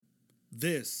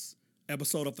This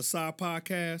episode of Facade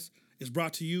Podcast is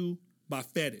brought to you by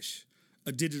Fetish,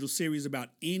 a digital series about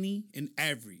any and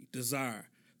every desire,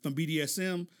 from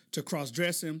BDSM to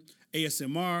cross-dressing,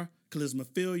 ASMR,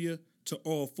 charismophilia to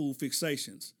oral food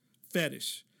fixations.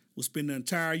 Fetish will spend the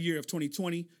entire year of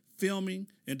 2020 filming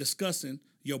and discussing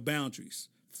your boundaries.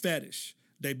 Fetish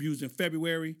debuts in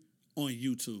February on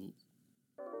YouTube.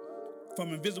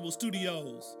 From Invisible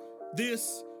Studios,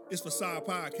 this is Facade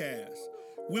Podcast,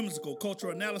 whimsical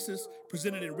cultural analysis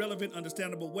presented in relevant,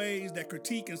 understandable ways that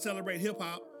critique and celebrate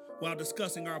hip-hop while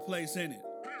discussing our place in it.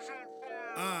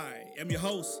 I am your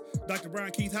host, Dr.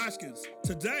 Brian Keith Hoskins.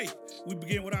 Today, we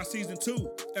begin with our Season 2,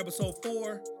 Episode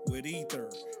 4, with Ether,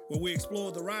 where we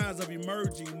explore the rise of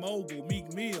emerging mogul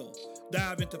Meek Mill,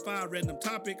 dive into 5 random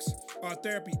topics, our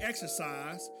therapy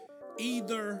exercise,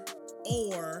 either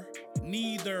or,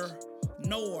 neither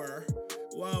nor,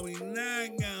 while we not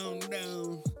going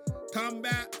down,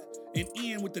 combat, and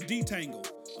end with the detangle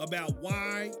about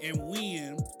why and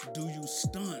when do you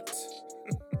stunt.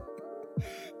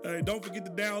 Hey, don't forget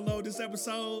to download this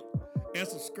episode and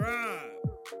subscribe.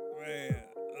 Man,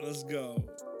 let's go.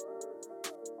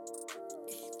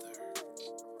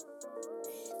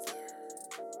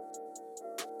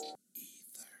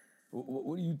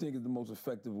 What do you think is the most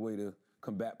effective way to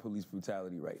combat police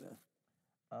brutality right now?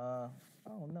 I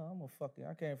don't know.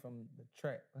 I came from the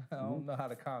track. I don't know how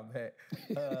to combat.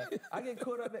 I get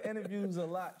caught up in interviews a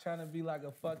lot trying to be like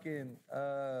a fucking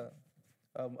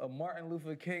a Martin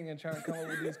Luther King and trying to come up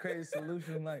with these crazy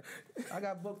solutions. Like, I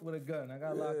got booked with a gun. I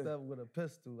got locked up with a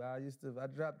pistol. I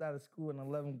dropped out of school in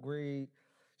 11th grade,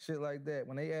 shit like that.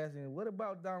 When they ask me, what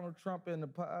about Donald Trump and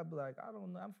I'd be like, I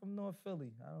don't know. I'm from North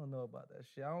Philly. I don't know about that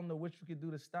shit. I don't know what you could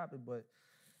do to stop it, but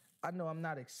I know I'm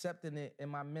not accepting it in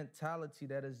my mentality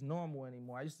that it's normal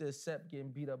anymore. I used to accept getting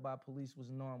beat up by police was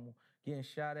normal. Getting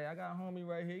shot at. I got a homie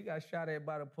right here. He got shot at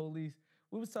by the police.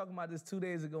 We was talking about this 2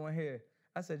 days ago in here.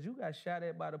 I said, you got shot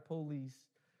at by the police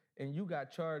and you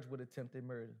got charged with attempted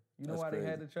murder. You know why they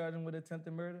had to charge him with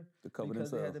attempted murder? To cover because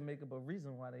themselves. They had to make up a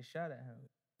reason why they shot at him.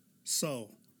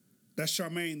 So, that's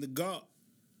Charmaine the God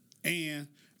and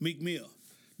Meek Mill.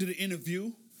 Did an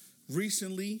interview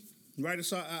recently, right?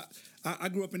 So I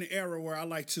grew up in an era where I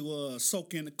like to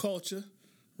soak in the culture,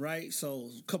 right? So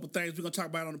a couple things we're going to talk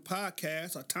about on the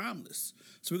podcast are timeless.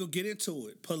 So we're going to get into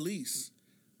it. Police,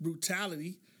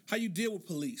 brutality, how you deal with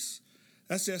police.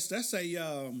 That's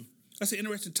an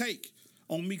interesting take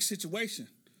on Meek's situation.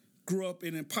 Grew up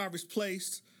in an impoverished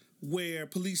place where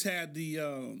police had the,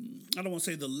 I don't want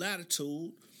to say the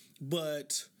latitude,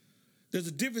 but there's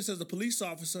a difference as a police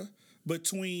officer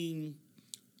between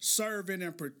serving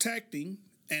and protecting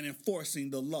and enforcing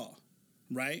the law,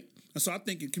 right? And so I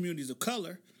think in communities of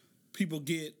color, people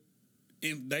they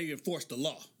enforce the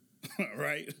law,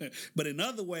 right? But in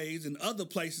other ways, in other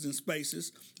places and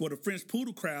spaces where the French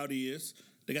Poodle crowd is,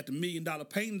 they got the $1 million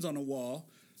paintings on the wall,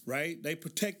 right? They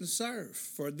protect and serve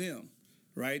for them,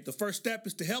 right? The first step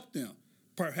is to help them.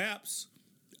 Perhaps,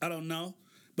 I don't know,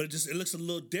 but it looks a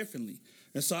little differently.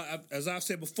 And so, as I've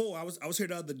said before, I was here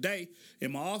the other day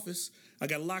in my office. I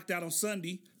got locked out on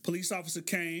Sunday. Police officer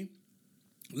came,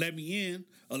 let me in,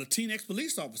 a Latinx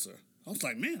police officer. I was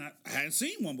like, man, I hadn't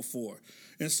seen one before.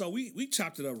 And so we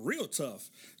chopped it up real tough,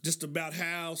 just about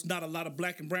how it's not a lot of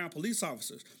black and brown police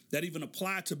officers that even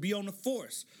apply to be on the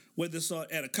force, whether it's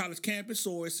at a college campus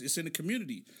or it's in the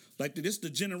community. Like, this is the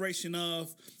generation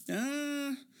of,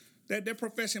 that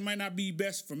profession might not be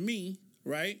best for me,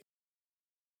 right?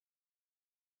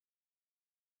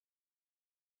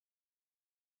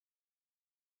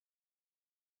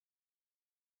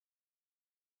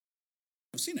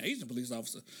 I've seen an Asian police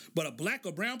officer, but a black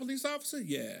or brown police officer,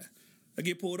 yeah. They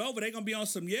get pulled over, they gonna be on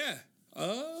some, you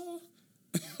know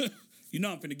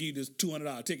I'm finna give you this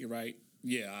 $200 ticket, right?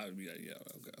 Yeah,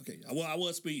 okay. I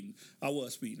was speeding,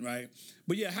 right?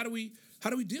 But yeah, how do we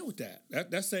deal with that?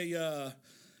 That's a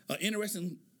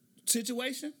interesting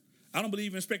situation. I don't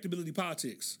believe in respectability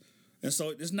politics, and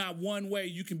so there's not one way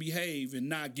you can behave and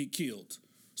not get killed.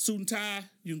 Suit and tie,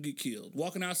 you can get killed.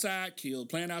 Walking outside, killed.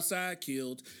 Playing outside,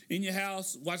 killed. In your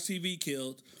house, watch TV,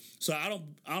 killed. So I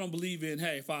don't believe in,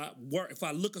 hey, if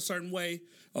I look a certain way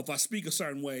or if I speak a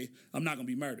certain way, I'm not gonna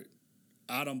be murdered.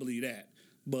 I don't believe that.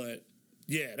 But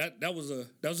yeah, that was a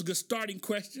good starting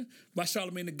question by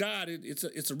Charlamagne the God.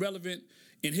 It's irrelevant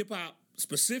in hip hop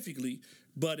specifically,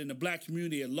 but in the black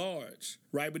community at large,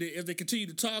 right? But as they continue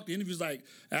to talk, the interview's like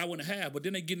an hour and a half, but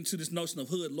then they get into this notion of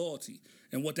hood loyalty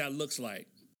and what that looks like.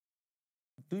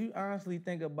 Do you honestly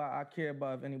think I care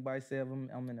about if anybody say I'm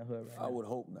in the hood right now? I would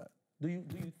hope not. Do you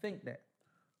think that?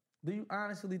 Do you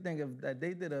honestly think if that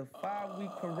they did a 5-week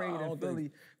parade in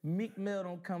Philly, Meek Mill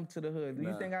don't come to the hood? Do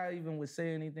you think I even would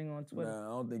say anything on Twitter? Nah,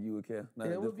 I don't think you would care. Not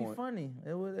It at this would be point. funny.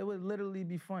 It would literally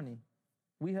be funny.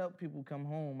 We help people come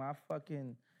home.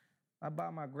 I buy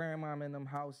my grandma in them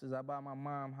houses. I buy my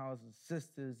mom houses,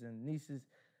 sisters and nieces.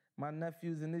 My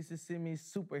nephews and nieces see me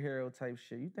superhero type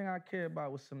shit. You think I care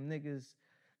about with some niggas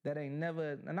that ain't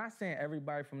never, I'm not saying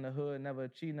everybody from the hood never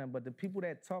achieved nothing, but the people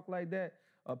that talk like that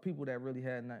are people that really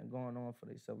had nothing going on for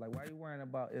themselves. Like, why you worrying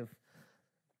about if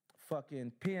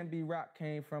fucking PNB Rock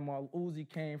came from or Uzi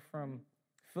came from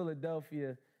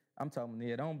Philadelphia? I'm talking,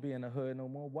 yeah, don't be in the hood no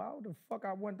more. Why the fuck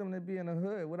I want them to be in the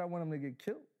hood? Would I want them to get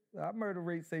killed? Our murder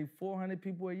rate say 400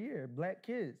 people a year, black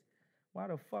kids. Why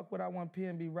the fuck would I want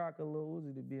PNB Rock or Lil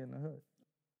Uzi to be in the hood?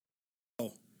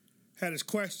 Had this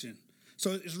question.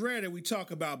 So it's rare that we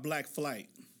talk about black flight,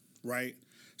 right?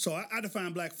 So I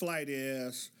define black flight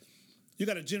as you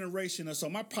got a generation of, so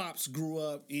my pops grew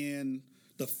up in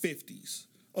the 50s.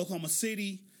 Oklahoma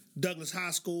City, Douglas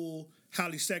High School,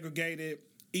 highly segregated,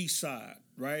 East Side,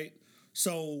 right?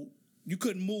 So you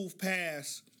couldn't move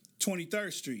past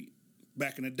 23rd Street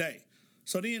back in the day.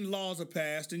 So then laws are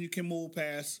passed, and you can move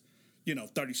past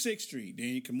 36th Street. Then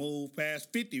you can move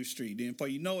past 50th Street. Then before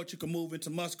you know it, you can move into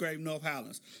Musgrave, North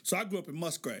Highlands. So I grew up in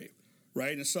Musgrave,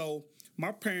 right? And so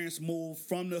my parents moved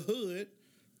from the hood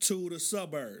to the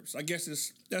suburbs. I guess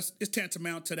it's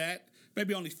tantamount to that.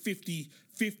 Maybe only 50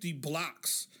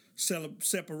 blocks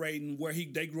separating where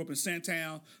they grew up in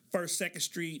Sandtown, 1st, 2nd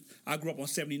Street. I grew up on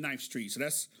 79th Street. So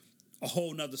that's a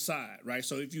whole nother side, right?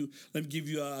 So let me give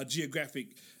you a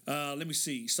geographic, let me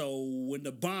see. So when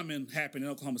the bombing happened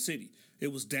in Oklahoma City,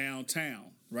 it was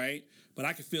downtown, right? But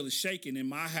I could feel it shaking in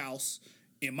my house,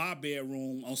 in my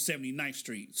bedroom on 79th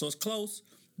Street. So it's close,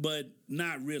 but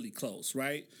not really close,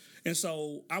 right? And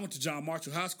so I went to John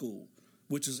Marshall High School,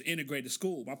 which is an integrated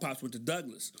school. My pops went to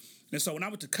Douglas. And so when I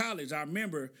went to college, I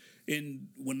remember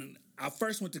when I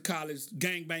first went to college,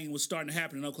 gangbanging was starting to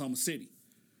happen in Oklahoma City.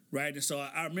 Right, and so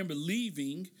I remember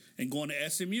leaving and going to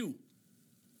SMU,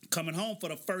 coming home for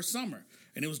the first summer,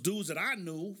 and it was dudes that I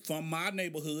knew from my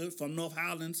neighborhood, from North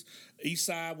Highlands. East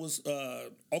Side was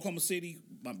Oklahoma City.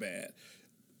 My bad.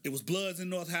 It was Bloods in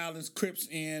North Highlands, Crips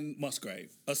in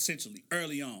Musgrave, essentially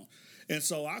early on. And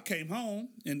so I came home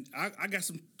and I got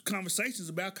some conversations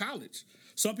about college.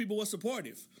 Some people were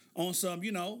supportive on some,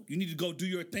 you need to go do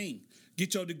your thing.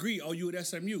 Get your degree. Oh, you at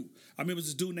SMU. I remember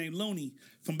this dude named Looney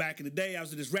from back in the day. I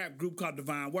was in this rap group called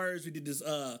Divine Words. We did this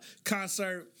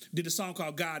concert, did a song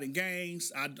called God and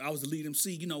Gangs. I was the lead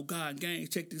MC. God and Gangs,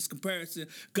 check this comparison.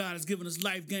 God has given us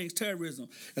life, gangs, terrorism.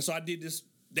 And so I did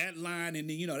that line, and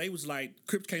then, they was like,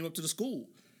 Crips came up to the school,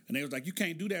 and they was like, you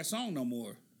can't do that song no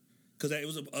more. Because it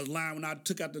was a line when I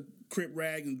took out the Crip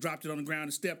rag and dropped it on the ground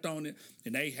and stepped on it,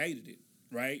 and they hated it,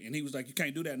 right? And he was like, you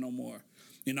can't do that no more.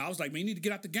 I was like, man, you need to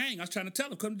get out the gang. I was trying to tell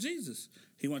him, come to Jesus.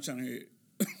 He wasn't trying to hear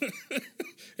it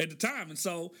at the time. And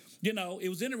so, it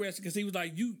was interesting because he was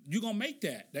like, you going to make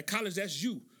that. That college, that's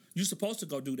you. You're supposed to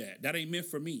go do that. That ain't meant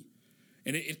for me.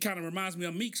 And it kind of reminds me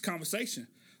of Meek's conversation.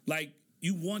 Like,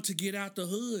 you want to get out the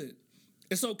hood.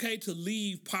 It's okay to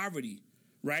leave poverty,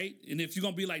 right? And if you're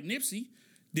going to be like Nipsey,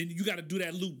 then you got to do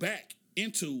that loop back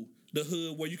into the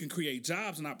hood where you can create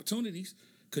jobs and opportunities.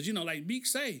 Because, like Meek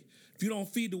say, if you don't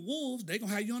feed the wolves, they're going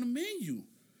to have you on the menu.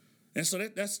 And so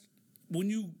that's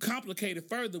when you complicate it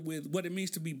further with what it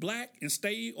means to be black and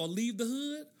stay or leave the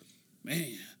hood,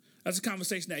 man, that's a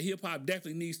conversation that hip-hop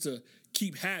definitely needs to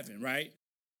keep having, right?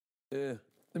 Yeah.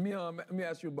 Let me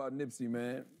ask you about Nipsey,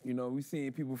 man. We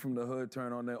seen people from the hood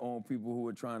turn on their own people who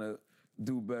are trying to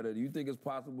do better. Do you think it's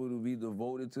possible to be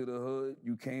devoted to the hood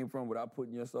you came from without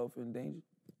putting yourself in danger?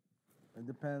 It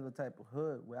depends what type of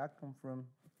hood. Where I come from,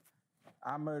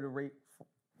 our murder rate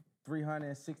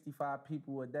 365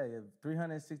 people a day. If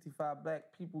 365 black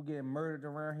people getting murdered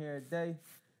around here a day,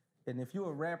 and if you're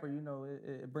a rapper,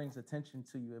 it brings attention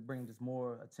to you. It brings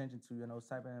more attention to you in those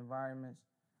type of environments.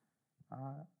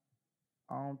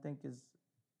 I don't think it's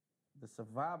the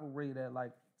survival rate at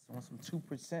like on some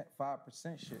 2%,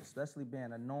 5% shit, especially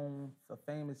being a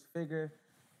famous figure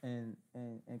and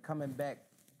coming back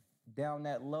down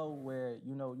that low where,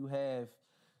 you have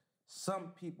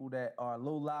some people that are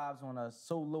low lives on a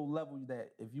so low level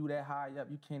that if you that high up,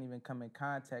 you can't even come in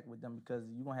contact with them because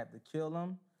you're going to have to kill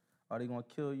them or they're going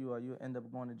to kill you or you'll end up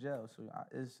going to jail. So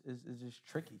it's just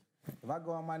tricky. If I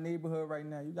go out my neighborhood right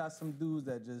now, you got some dudes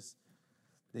that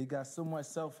they got so much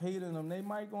self-hate in them, they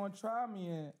might go and try me,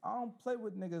 and I don't play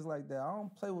with niggas like that. I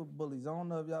don't play with bullies. I don't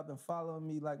know if y'all been following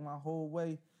me, like, my whole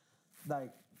way.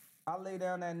 Like, I lay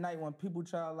down that night when people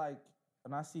try, like,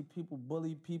 and I see people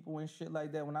bully people and shit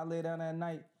like that, when I lay down that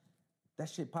night, that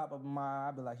shit pop up in my eye,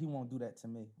 I be like, he won't do that to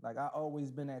me. Like, I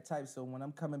always been that type, so when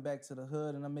I'm coming back to the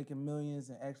hood and I'm making millions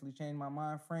and actually change my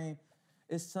mind frame,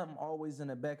 it's something always in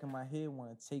the back of my head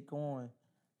want to take on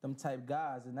them type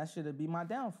guys, and that should be my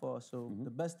downfall. So the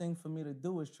best thing for me to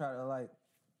do is try to, like,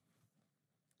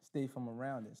 stay from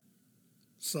around it.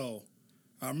 So,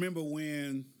 I remember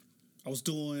when I was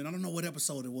doing, I don't know what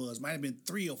episode it was, might have been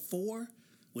 3 or 4,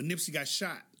 when Nipsey got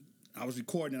shot. I was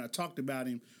recording and I talked about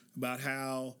him, about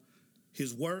how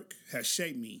his work has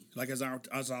shaped me, like as an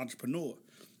entrepreneur,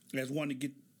 as one to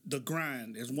get the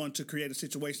grind, as one to create a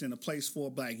situation and a place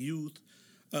for Black youth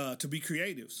to be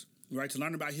creatives, right? To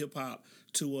learn about hip hop,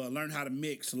 to learn how to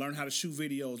mix, to learn how to shoot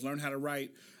videos, learn how to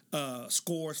write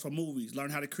scores for movies, learn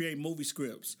how to create movie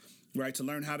scripts, right? To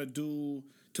learn how to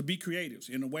be creatives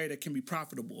in a way that can be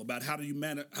profitable. About how do you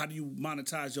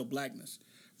monetize your Blackness,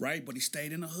 right? But he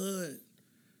stayed in the hood.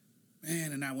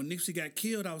 Man, and now when Nipsey got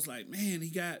killed, I was like, man,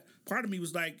 part of me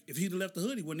was like, if he'd have left the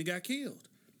hood, he wouldn't have got killed.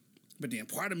 But then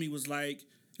part of me was like,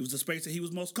 it was the space that he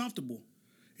was most comfortable.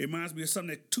 It reminds me of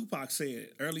something that Tupac said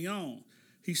early on.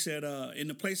 He said, in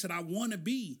the place that I want to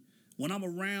be, when I'm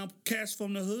around cats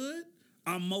from the hood,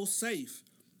 I'm most safe.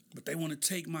 But they want to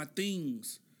take my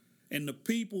things. And the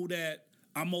people that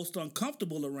I'm most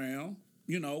uncomfortable around,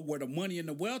 where the money and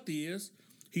the wealth is,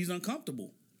 he's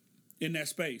uncomfortable in that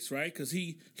space, right? Because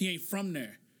he ain't from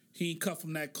there. He ain't cut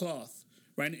from that cloth,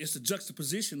 right? It's the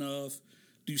juxtaposition of,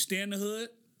 do you stay in the hood?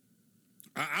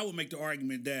 I would make the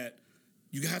argument that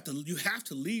you have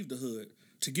to leave the hood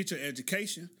to get your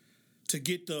education, to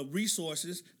get the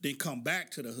resources, then come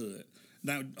back to the hood.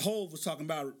 Now, Hov was talking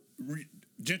about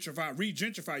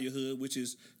re-gentrify your hood, which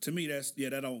is, to me,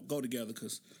 that don't go together,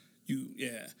 because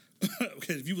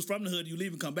because if you was from the hood, you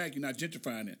leave and come back, you're not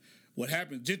gentrifying it. What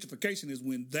happens, gentrification is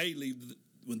when they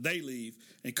leave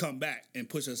and come back and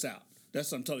push us out. That's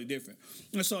something totally different.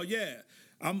 And so,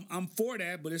 I'm for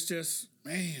that, but it's just,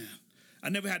 man, I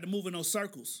never had to move in those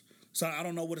circles. So I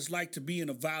don't know what it's like to be in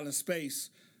a violent space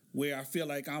where I feel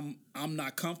like I'm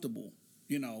not comfortable.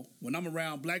 When I'm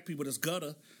around Black people that's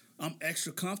gutter, I'm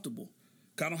extra comfortable.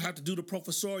 'Cause I don't have to do the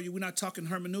professorial. We're not talking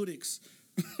hermeneutics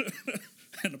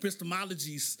and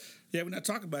epistemologies. Yeah, we're not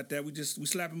talking about that. We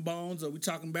slapping bones, or we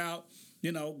talking about,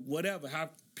 whatever,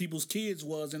 how people's kids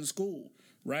was in the school,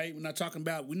 right? We're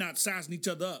not sizing each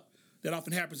other up. That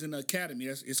often happens in the academy.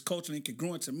 It's culturally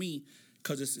incongruent to me,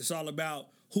 because it's all about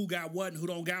who got what and who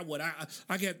don't got what.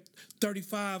 I get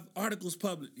 35 articles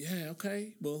published. Yeah,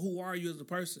 okay, but who are you as a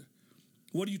person?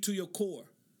 What are you to your core,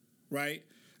 right?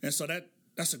 And so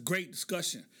that's a great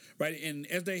discussion, right? And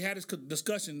as they had this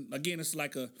discussion, again, it's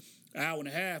like an hour and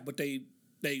a half, but the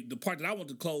part that I want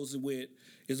to close it with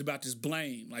is about this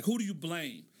blame. Like, who do you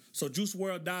blame? So Juice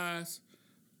WRLD dies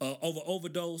over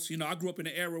overdose. I grew up in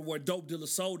an era where dope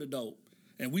dealers sold the dope,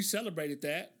 and we celebrated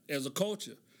that as a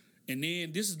culture. And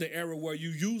then this is the era where you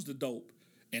use the dope,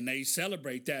 and they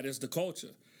celebrate that as the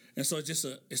culture. And so it's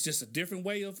just a different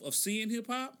way of seeing hip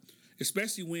hop,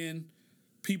 especially when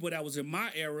people that was in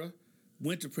my era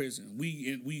went to prison.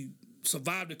 We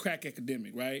survived the crack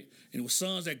epidemic, right? And it was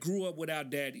sons that grew up without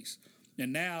daddies,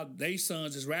 and now they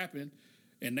sons is rapping,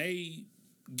 and they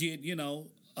get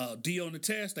a D on the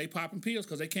test. They popping pills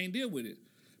because they can't deal with it,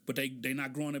 but they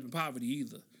not growing up in poverty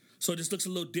either. So this looks a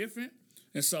little different.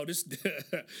 And so this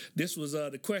this was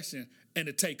the question and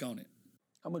the take on it.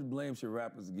 How much blame should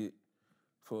rappers get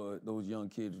for those young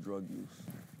kids' drug use?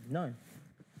 None.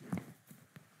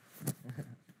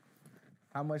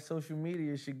 How much social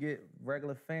media should get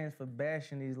regular fans for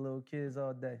bashing these little kids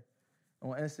all day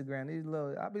on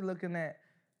Instagram? I be looking at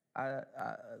a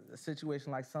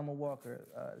situation like Summer Walker.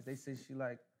 They say she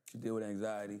deal with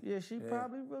anxiety. Yeah, she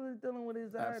probably really dealing with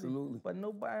anxiety. Absolutely. But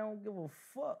nobody don't give a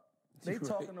fuck. They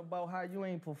talking about how you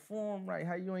ain't perform right,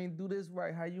 how you ain't do this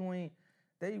right, how you ain't.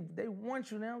 They want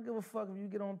you. They don't give a fuck if you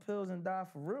get on pills and die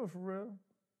for real.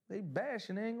 They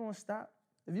bashing. They ain't gonna stop.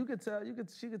 If you could tell,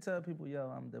 she could tell people,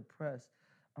 yo, I'm depressed.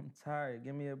 I'm tired.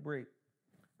 Give me a break.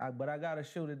 But I got a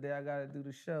show today. I got to do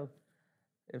the show.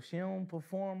 If she don't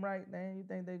perform right, then you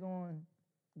think they going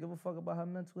to give a fuck about her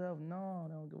mental health? No,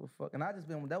 they don't give a fuck. And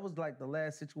that was like the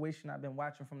last situation I've been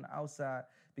watching from the outside,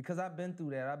 because I've been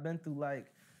through that. I've been through my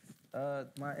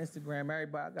Instagram,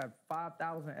 everybody, I got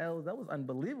 5,000 L's. That was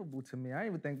unbelievable to me. I didn't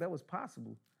even think that was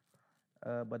possible.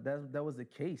 But that was the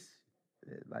case.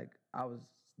 I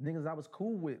was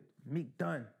cool with, Meek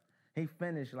done. He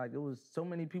finished. It was so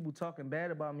many people talking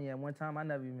bad about me at one time. I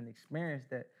never even experienced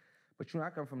that. But I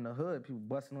come from the hood. People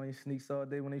busting on your sneaks all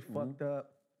day when they fucked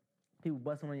up. People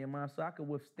busting on your mom, so I could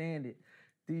withstand it.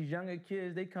 These younger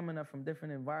kids, they coming up from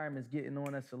different environments, getting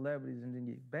on as celebrities, and then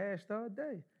get bashed all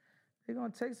day. They're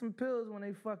gonna take some pills when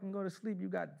they fucking go to sleep. You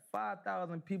got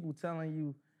 5,000 people telling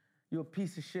you you're a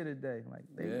piece of shit a day. Like,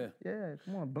 yeah,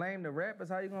 come on, blame the rappers.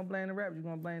 How you gonna blame the rappers? You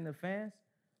gonna blame the fans?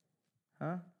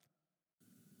 Huh?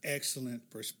 Excellent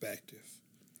perspective.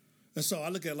 And so I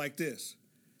look at it like this.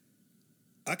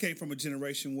 I came from a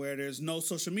generation where there's no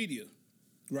social media,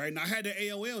 right? And I had the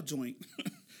AOL joint.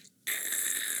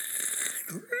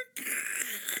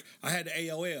 I had the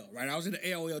AOL, right? I was in the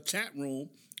AOL chat room.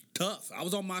 Tough. I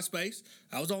was on MySpace.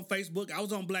 I was on Facebook. I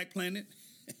was on Black Planet.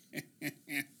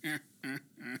 But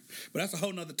that's a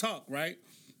whole nother talk, right?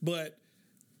 But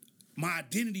my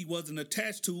identity wasn't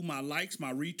attached to my likes,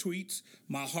 my retweets,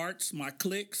 my hearts, my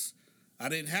clicks. I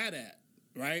didn't have that,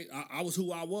 right? I was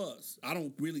who I was. I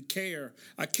don't really care.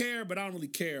 I care, but I don't really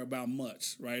care about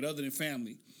much, right? Other than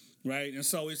family, right? And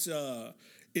so I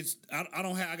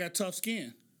got tough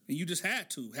skin. And you just had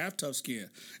to have tough skin.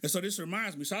 And so this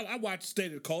reminds me. So I watched State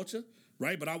of the Culture,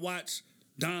 right? But I watched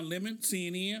Don Lemon,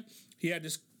 CNN. He had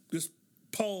this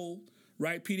poll,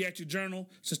 right? Pediatric Journal,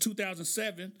 since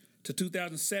 2007 to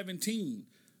 2017.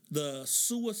 The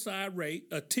suicide rate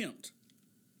attempt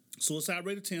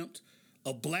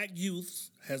of black youth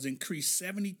has increased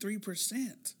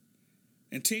 73%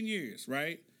 in 10 years,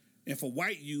 right? And for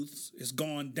white youth, it's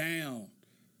gone down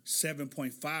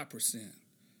 7.5%.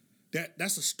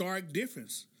 That's a stark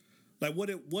difference. Like, what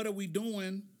are we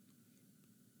doing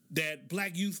that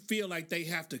black youth feel like they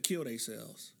have to kill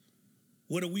themselves?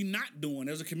 What are we not doing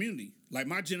as a community? Like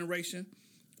my generation,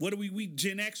 what are we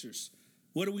Gen Xers?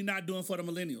 What are we not doing for the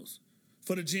millennials?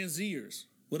 For the Gen Zers?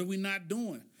 What are we not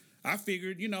doing? I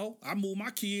figured, I moved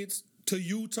my kids to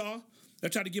Utah. I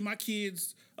try to give my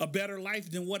kids a better life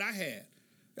than what I had.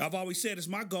 I've always said it's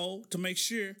my goal to make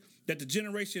sure that the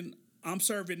generation I'm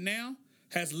serving now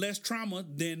has less trauma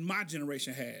than my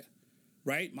generation had,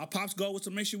 right? My pop's goal was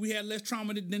to make sure we had less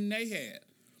trauma than they had,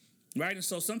 right? And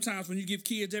so sometimes when you give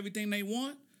kids everything they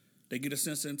want, they get a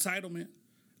sense of entitlement.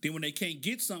 Then when they can't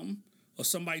get something or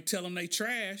somebody tell them they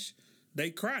trash,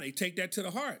 they cry. They take that to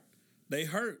the heart. They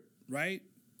hurt, right?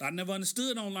 I never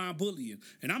understood online bullying.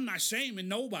 And I'm not shaming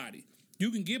nobody.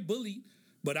 You can get bullied,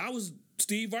 but I was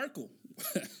Steve Urkel.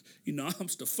 I'm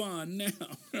Stefan now.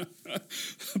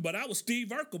 But I was Steve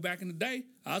Urkel back in the day.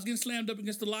 I was getting slammed up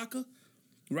against the locker,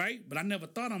 right? But I never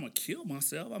thought I'm going to kill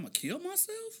myself. I'm going to kill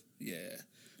myself? Yeah.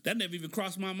 That never even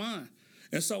crossed my mind.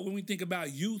 And so when we think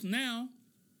about youth now,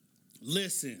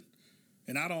 listen.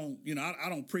 And I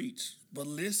don't preach, but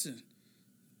listen.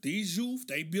 These youth,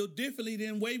 they built differently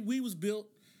than the way we was built.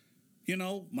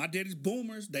 My daddy's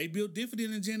boomers, they built differently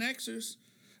than Gen Xers.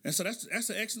 And so that's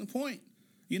an excellent point.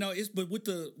 But with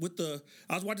the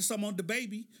I was watching someone on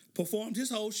DaBaby performed his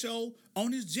whole show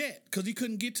on his jet because he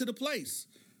couldn't get to the place,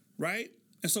 right?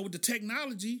 And so with the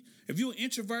technology, if you're an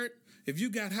introvert, if you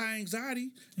got high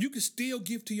anxiety, you can still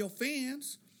give to your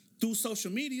fans through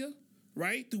social media,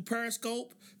 right? Through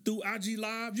Periscope, through IG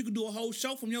Live. You can do a whole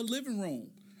show from your living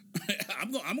room.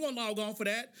 I'm gonna log on for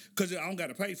that because I don't got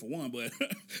to pay for one, but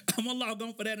I'm gonna log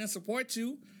on for that and support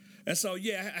you. And so,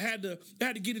 yeah, I had to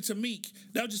get it to Meek.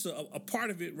 That was just a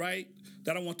part of it, right,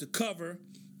 that I want to cover,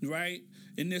 right,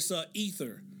 in this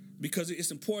ether, because it's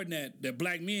important that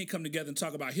black men come together and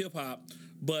talk about hip-hop,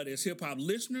 but as hip-hop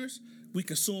listeners, we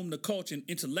consume the culture in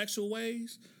intellectual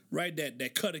ways, right,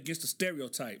 that cut against the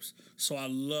stereotypes. So I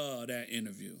love that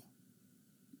interview.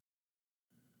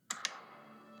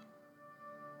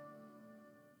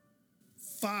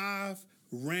 Five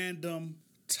random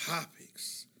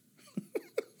topics.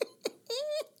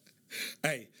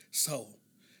 Hey,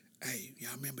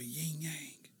 y'all remember Yin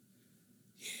Yang?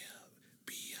 Yeah,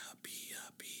 Bia.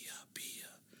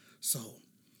 So,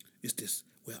 it's this,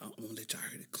 I'm gonna let y'all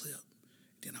hear the clip,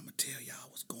 then I'm gonna tell y'all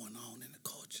what's going on in the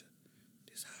culture.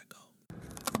 This how it go.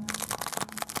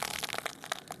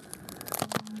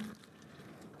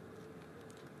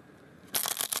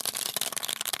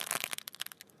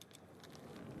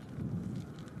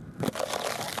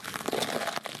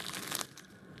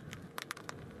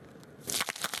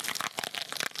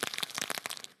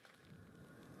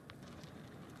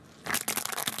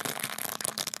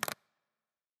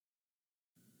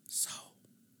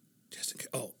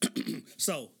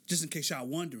 Just in case y'all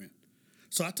wondering.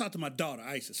 So I talked to my daughter,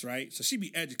 Isis, right? So she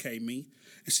be educating me.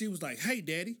 And she was like, hey,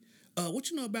 Daddy, what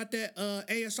you know about that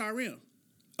ASMR?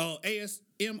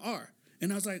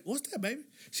 And I was like, what's that, baby?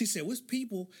 She said, what's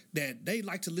people that they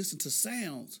like to listen to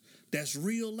sounds that's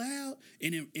real loud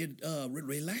and it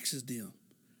relaxes them.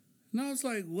 And I was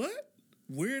like, what?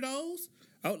 Weirdos?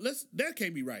 That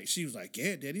can't be right. She was like,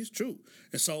 yeah, Daddy, it's true.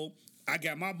 And so I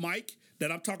got my mic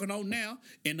that I'm talking on now,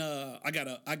 and I got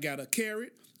a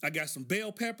carrot, I got some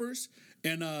bell peppers,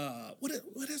 and what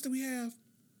else do we have?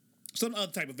 Some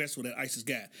other type of vegetable that Isis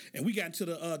got. And we got into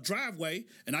the driveway,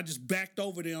 and I just backed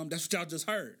over them. That's what y'all just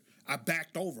heard. I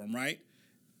backed over them, right?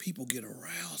 People get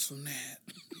aroused from that.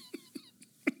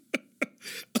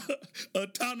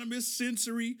 Autonomous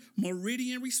sensory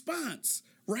meridian response,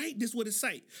 right? This is what it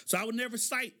say. So I would never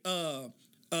cite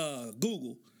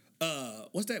Google.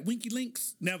 What's that? Winky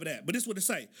links? Never that. But this is what it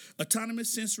say.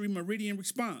 Autonomous sensory meridian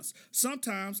response.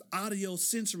 Sometimes audio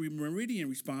sensory meridian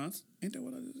response. Ain't that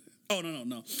what I just said? Oh,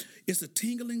 no. It's a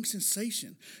tingling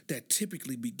sensation that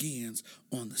typically begins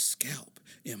on the scalp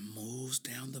and moves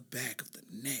down the back of the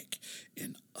neck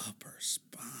and upper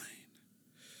spine.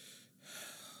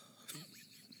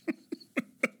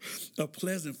 A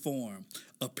pleasant form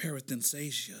of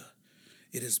paresthesia.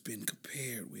 It has been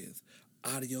compared with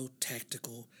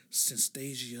audio-tactical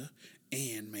synesthesia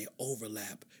and may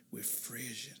overlap with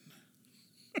frisson.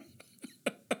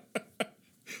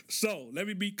 So, let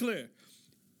me be clear.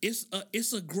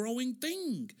 It's a growing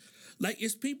thing. Like,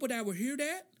 it's people that will hear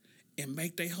that and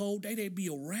make their whole day, they be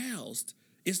aroused.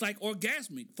 It's like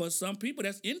orgasmic for some people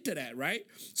that's into that, right?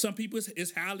 Some people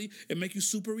it's highly, it make you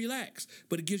super relaxed,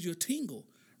 but it gives you a tingle,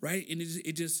 right? And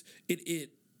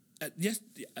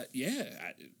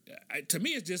to me,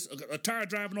 it's just a tire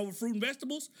driving over fruit and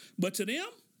vegetables. But to them,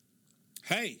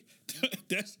 hey,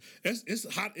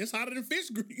 it's hot. It's hotter than fish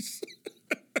grease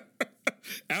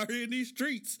out here in these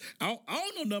streets. I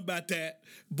don't know nothing about that,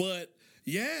 but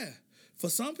yeah, for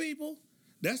some people,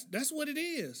 that's what it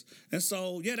is. And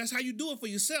so yeah, that's how you do it for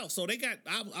yourself. So they got.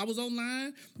 I was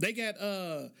online. They got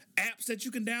apps that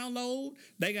you can download.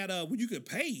 They got where you can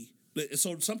pay.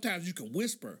 So sometimes you can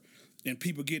whisper. And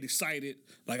people get excited.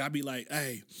 Like, I be like,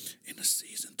 hey, in the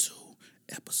season 2,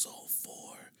 episode 4,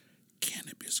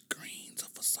 Cannabis Greens, a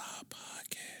Facade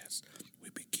podcast, we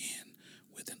begin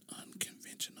with an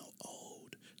unconventional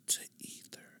ode to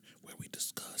ether, where we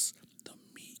discuss the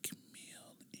Meek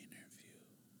Mill interview.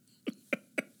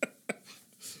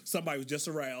 Somebody was just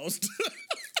aroused.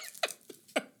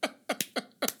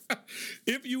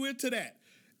 If you into that,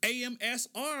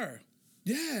 AMSR,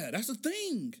 yeah, that's a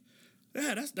thing.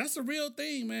 Yeah, that's a real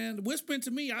thing, man. Whispering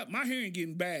to me, my hearing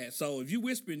getting bad. So if you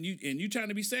whispering and you trying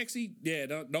to be sexy, yeah,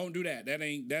 don't do that. That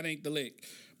ain't the lick.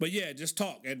 But yeah, just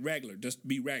talk at regular. Just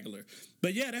be regular.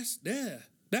 But yeah, that's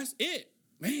it,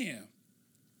 man.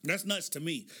 That's nuts to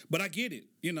me. But I get it.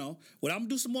 You know, well, I'm gonna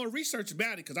do some more research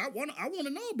about it because I want to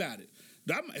know about it.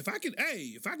 If I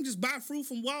can just buy fruit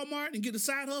from Walmart and get a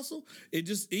side hustle and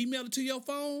just email it to your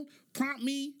phone, prompt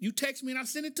me, you text me and I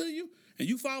send it to you. And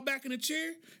you fall back in the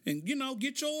chair and,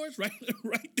 get yours right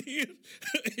there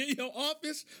in your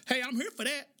office. Hey, I'm here for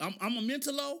that. I'm a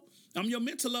Mentalo. I'm your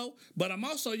Mentalo, but I'm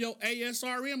also your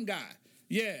ASRM guy.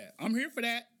 Yeah, I'm here for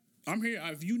that. I'm here.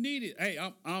 If you need it, hey,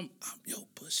 I'm your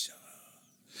pusher.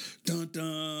 Dun,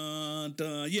 dun,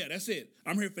 dun. Yeah, that's it.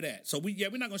 I'm here for that. So we're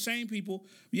not going to shame people.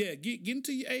 Yeah, get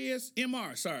into your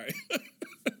ASMR. Sorry.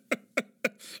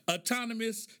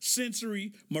 Autonomous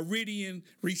sensory meridian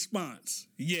response.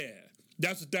 Yeah.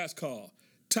 That's what that's called.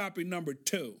 Topic number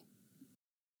 2.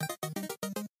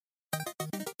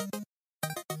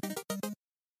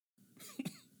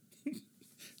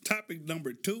 Topic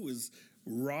number 2 is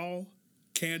raw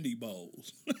candy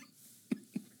bowls.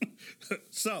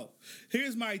 So,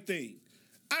 here's my thing.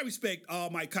 I respect all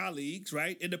my colleagues,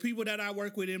 right? And the people that I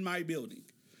work with in my building.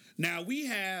 Now,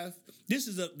 this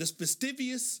is the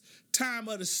fastidious time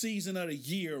of the season of the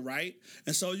year, right?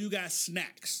 And so you got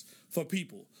snacks for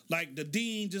people. Like the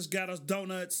dean just got us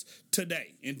donuts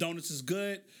today, and donuts is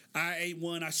good. I ate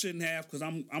one I shouldn't have because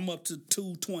I'm up to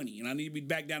 220, and I need to be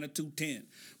back down to 210.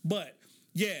 But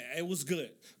yeah, it was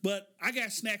good. But I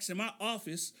got snacks in my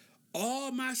office.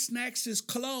 All my snacks is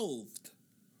clothed,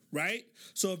 right?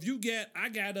 So if I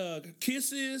got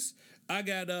Kisses. I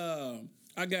got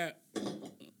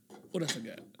what else I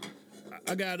got?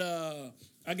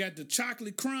 I got the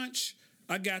chocolate crunch.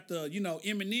 I got the,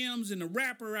 M&Ms in the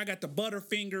wrapper. I got the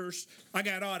Butterfingers. I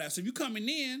got all that. So if you coming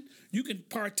in, you can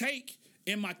partake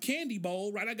in my candy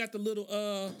bowl, right? I got the little,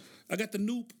 I got the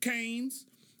Noop canes,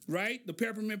 right? The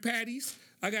peppermint patties.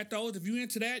 I got those. If you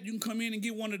into that, you can come in and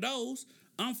get one of those.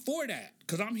 I'm for that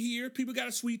because I'm here. People got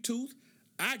a sweet tooth.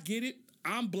 I get it.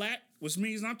 I'm black, which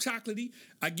means I'm chocolatey.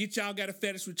 I get y'all got a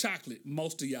fetish with chocolate.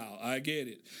 Most of y'all, I get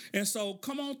it. And so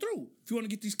come on through. If you want to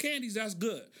get these candies, that's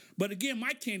good. But again,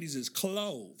 my candies is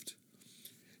clothed.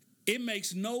 It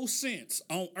makes no sense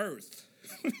on earth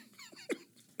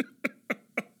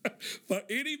for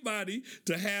anybody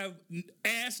to have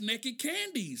ass naked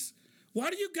candies.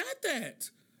 Why do you got that?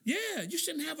 Yeah, you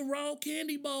shouldn't have a raw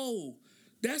candy bowl.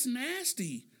 That's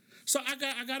nasty. So I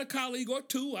got a colleague or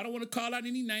two. I don't want to call out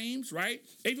any names, right?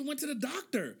 They even went to the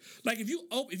doctor. Like if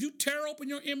you tear open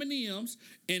your M&Ms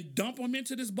and dump them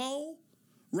into this bowl,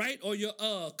 right? Or your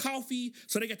coffee.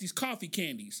 So they got these coffee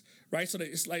candies, right? So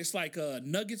it's like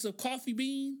nuggets of coffee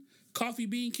bean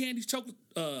candies, chocolate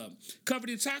covered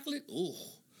in chocolate. Ooh,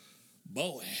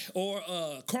 boy. Or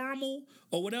caramel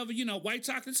or whatever, white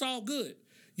chocolate. It's all good.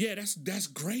 Yeah, that's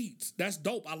great. That's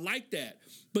dope. I like that.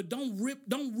 But don't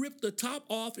rip the top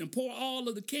off and pour all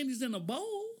of the candies in a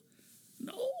bowl.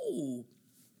 No.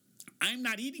 I'm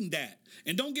not eating that.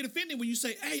 And don't get offended when you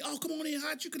say, hey, come on in,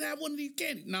 Hot, you can have one of these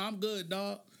candies. No, I'm good,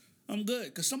 dog. I'm good.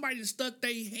 Because somebody just stuck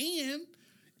their hand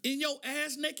in your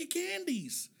ass naked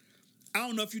candies. I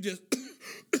don't know if you just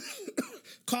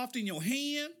coughed in your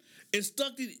hand and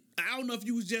stuck it. I don't know if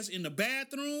you was just in the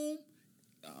bathroom.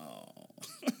 Oh.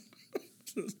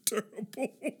 That's terrible.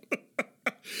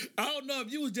 I don't know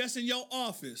if you was just in your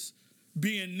office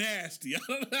being nasty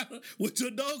with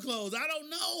your door closed. I don't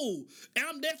know. And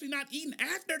I'm definitely not eating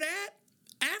after that.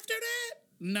 After that?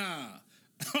 Nah.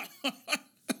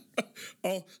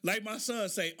 Oh, like my son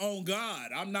say, on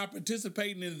God, I'm not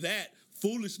participating in that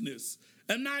foolishness.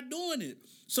 I'm not doing it.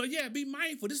 So yeah, be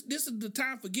mindful. This is the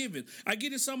time for giving. I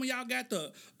get it. Some of y'all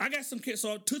I got some kids.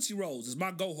 So Tootsie Rolls is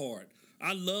my go hard.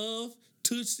 I love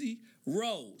Tootsie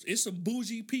Rolls. It's some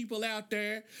bougie people out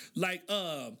there like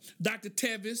Dr.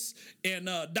 Tevis and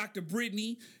Dr.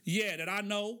 Brittany, that I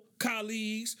know,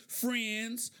 colleagues,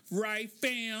 friends, right,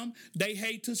 fam, they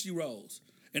hate Tootsie Rolls.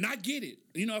 And I get it.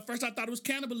 At first I thought it was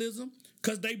cannibalism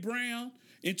because they brown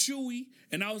and chewy,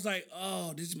 and I was like,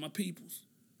 oh, this is my people's.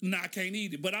 No, I can't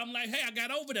eat it. But I'm like, hey, I got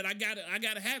over that. I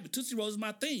gotta have it. Tootsie Rolls is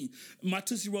my thing. My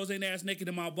Tootsie Rolls ain't ass naked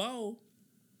in my bowl.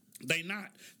 They not.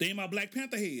 They in my Black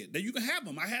Panther head. Then you can have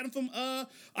them. I had them from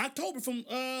October, from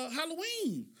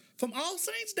Halloween, from All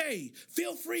Saints Day.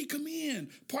 Feel free, come in,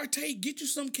 partake, get you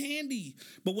some candy.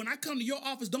 But when I come to your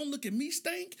office, don't look at me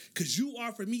stink, because you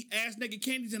offered me ass naked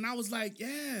candies, and I was like,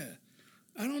 yeah,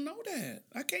 I don't know that.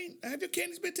 I can't. Have your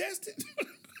candies been tested?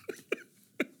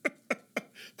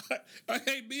 I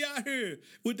can't be out here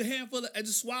with the handful of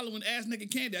just swallowing ass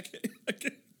naked candy.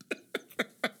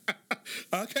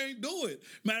 I can't do it.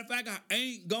 Matter of fact, I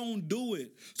ain't gonna do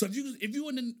it. So if you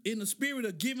in the spirit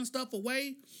of giving stuff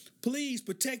away, please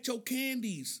protect your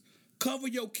candies. Cover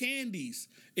your candies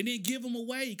and then give them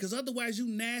away, because otherwise you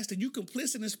nasty. You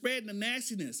complicit in spreading the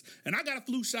nastiness. And I got a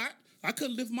flu shot. I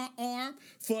couldn't lift my arm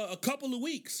for a couple of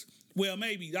weeks. Well,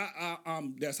 maybe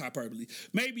that's hyperbole.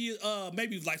 Maybe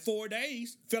like 4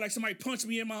 days. Felt like somebody punched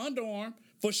me in my underarm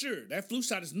for sure. That flu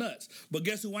shot is nuts. But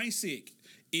guess who ain't sick?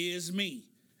 Is me.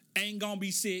 Ain't gonna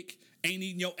be sick. Ain't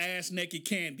eating your ass naked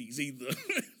candies either.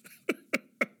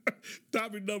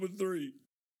 Topic number 3.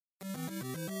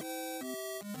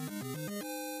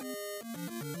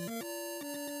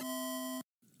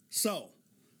 So,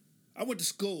 I went to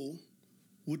school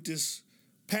with this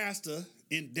pastor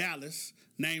in Dallas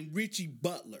named Richie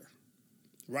Butler,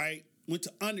 right? Went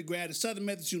to undergrad at Southern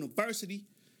Methodist University,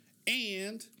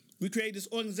 and we created this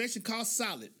organization called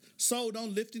Solid, Sold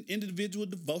on Lifting Individual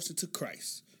Devotion to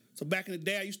Christ. So back in the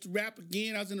day, I used to rap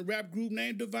again. I was in a rap group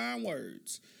named Divine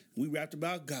Words. We rapped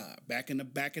about God back in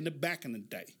the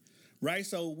day, right?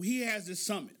 So he has this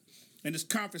summit and this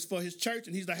conference for his church,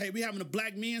 and he's like, hey, we having a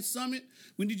Black Men Summit.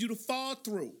 We need you to fall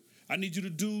through. I need you to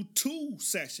do 2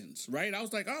 sessions, right? I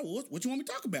was like, oh, what you want me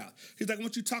to talk about? He's like, I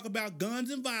want you to talk about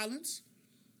guns and violence,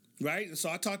 right? And so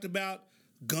I talked about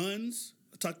guns.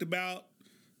 I talked about,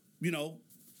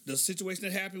 the situation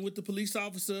that happened with the police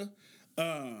officer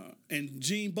and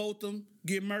Gene Botham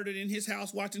get murdered in his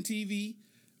house watching TV,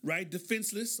 right?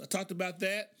 Defenseless. I talked about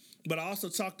that, but I also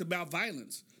talked about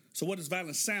violence. So what does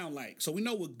violence sound like? So we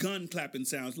know what gun clapping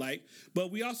sounds like,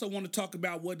 but we also want to talk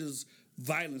about what does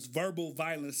verbal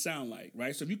violence sound like,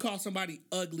 right? So if you call somebody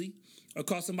ugly or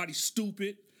call somebody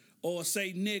stupid or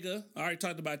say nigga, I already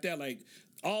talked about that, like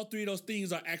all 3 of those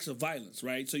things are acts of violence,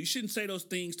 right? So you shouldn't say those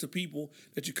things to people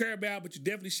that you care about, but you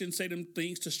definitely shouldn't say them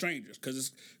things to strangers, because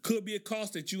it could be a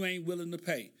cost that you ain't willing to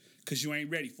pay because you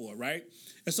ain't ready for it, right?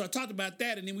 And so I talked about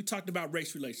that, and then we talked about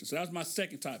race relations. So that was my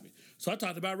second topic. So I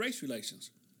talked about race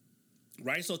relations,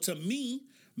 right? So to me,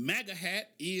 MAGA hat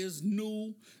is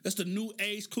new. That's the new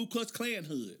age Ku Klux Klan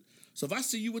hood. So if I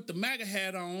see you with the MAGA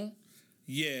hat on,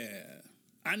 yeah,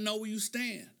 I know where you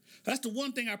stand. That's the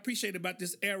one thing I appreciate about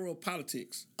this era of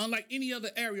politics. Unlike any other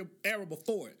era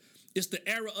before it, it's the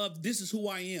era of this is who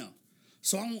I am.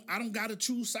 So I don't got to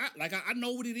choose side. Like, I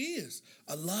know what it is.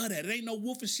 I love that. It ain't no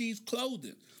wolf in sheep's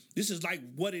clothing. This is like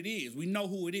what it is. We know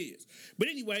who it is. But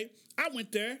anyway, I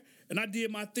went there and I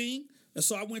did my thing. And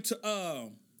so I went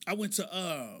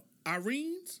to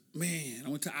Irene's. Man, I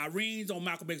went to Irene's on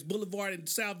Malcolm X Boulevard in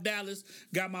South Dallas.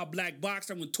 Got my black box.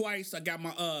 I went twice. I got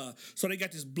my so they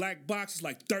got this black box. It's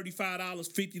like $35,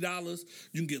 $50.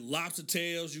 You can get lobster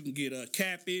tails. You can get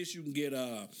catfish. You can get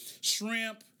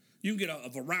shrimp. You can get a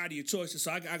variety of choices.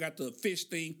 So I got the fish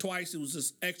thing twice. It was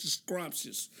just extra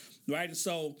scrumptious, right? And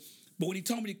so, but when he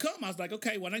told me to come, I was like,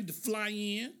 okay, well, I need to fly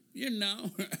in,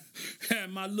 had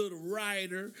my little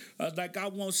rider. I was like, I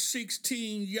want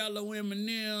 16 yellow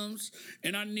M&Ms,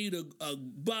 and I need a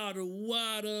bottle of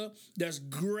water that's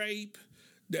grape.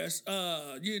 That's,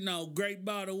 grape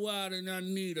bottle of water, and I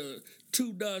need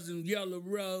 2 dozen yellow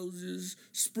roses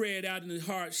spread out in a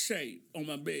heart shape on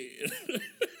my bed.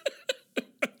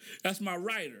 That's my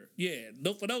rider. Yeah.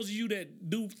 For those of you that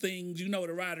do things, you know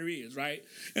what a rider is, right?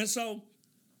 And so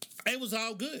it was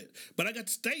all good. But I got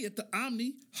to stay at the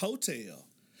Omni Hotel.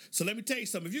 So let me tell you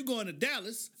something. If you're going to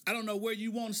Dallas, I don't know where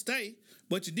you want to stay,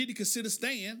 but you need to consider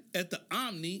staying at the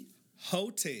Omni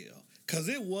Hotel because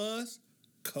it was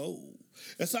cold.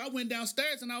 And so I went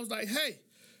downstairs and I was like, hey,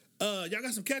 y'all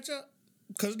got some ketchup?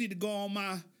 Because I need to go on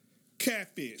my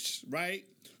catfish, right?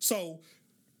 So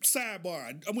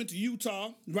sidebar, I went to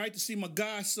Utah, right, to see my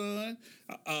godson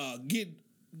get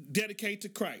dedicated to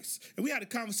Christ. And we had a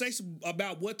conversation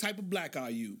about what type of black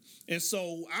are you. And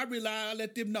so I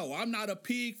let them know I'm not a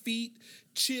pig feet,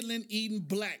 chilling, eating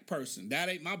black person. That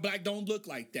ain't my black don't look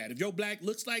like that. If your black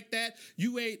looks like that,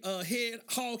 you ate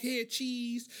hog head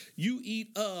cheese, you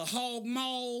eat hog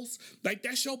maws, like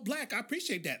that's your black. I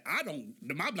appreciate that.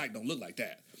 My black don't look like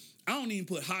that. I don't even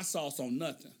put hot sauce on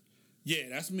nothing. Yeah,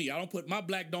 that's me. My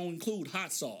black don't include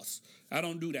hot sauce. I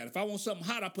don't do that. If I want something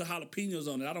hot, I put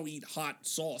jalapenos on it. I don't eat hot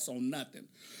sauce on nothing.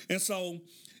 And so,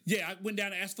 yeah, I went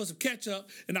down and asked for some ketchup,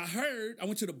 and I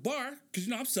went to the bar,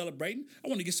 because, I'm celebrating. I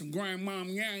want to get some Grand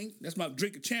Marnier. That's my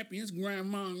drink of champions,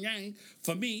 Grand Marnier,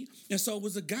 for me. And so it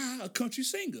was a guy, a country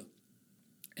singer,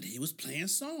 and he was playing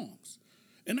songs.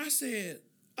 And I said,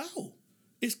 oh,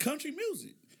 it's country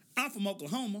music. I'm from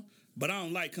Oklahoma, but I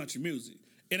don't like country music.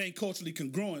 It ain't culturally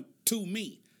congruent to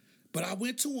me. But I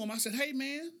went to him. I said, hey,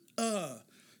 man,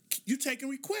 you taking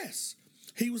requests?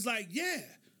 He was like, yeah.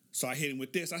 So I hit him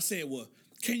with this. I said, well,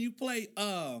 can you play,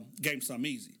 gave him something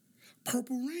easy,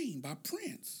 Purple Rain by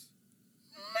Prince.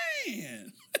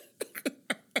 Man.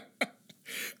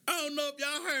 I don't know if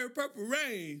y'all heard Purple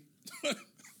Rain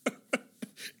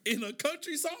in a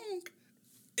country song.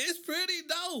 It's pretty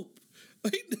dope.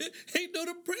 He do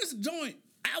the Prince joint.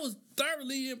 I was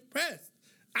thoroughly impressed.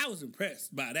 I was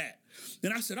impressed by that.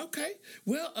 Then I said, okay,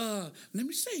 well, let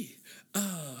me see.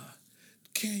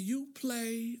 Can you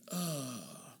play,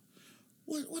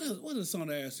 what other song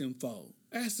I asked him for?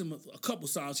 I asked him a couple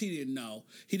songs he didn't know.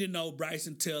 He didn't know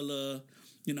Bryson Tiller.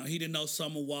 He didn't know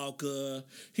Summer Walker.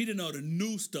 He didn't know the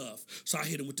new stuff. So I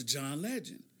hit him with the John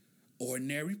Legend.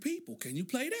 Ordinary People. Can you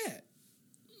play that?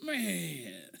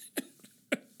 Man.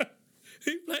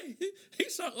 He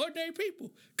saw Ordinary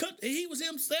People. He was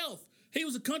himself. He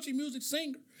was a country music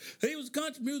singer. He was a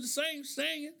country music singer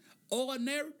singing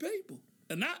Ordinary People.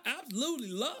 And I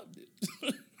absolutely loved it.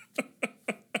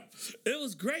 It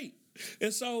was great.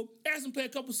 And so I asked him to play a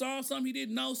couple songs, some he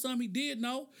didn't know, some he did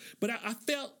know. But I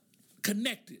felt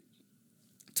connected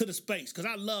to the space because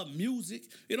I love music.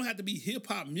 It don't have to be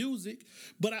hip-hop music.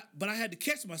 But I had to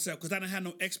catch myself because I didn't have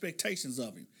no expectations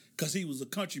of him because he was a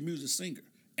country music singer.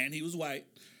 And he was white.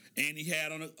 And he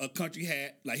had on a country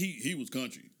hat. Like, he was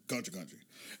country.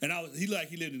 And he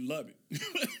lived in Lubbock.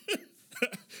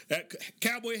 That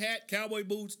cowboy hat, cowboy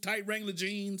boots, tight Wrangler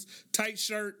jeans, tight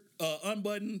shirt,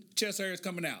 unbuttoned, chest hairs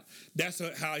coming out. That's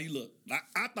how he looked.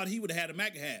 I thought he would have had a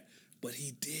MAGA hat, but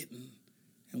he didn't.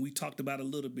 And we talked about it a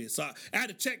little bit. So I had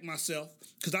to check myself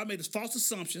because I made false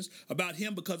assumptions about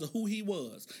him because of who he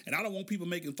was. And I don't want people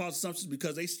making false assumptions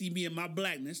because they see me in my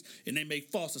blackness and they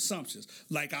make false assumptions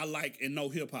like I like and know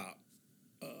hip-hop.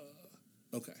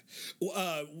 Okay.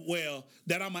 Well,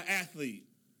 that I'm an athlete.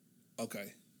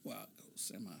 Okay. Well,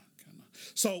 semi kind of.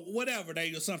 So whatever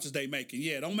assumptions they making,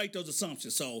 yeah, don't make those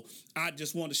assumptions. So I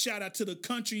just want to shout out to the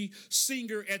country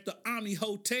singer at the Omni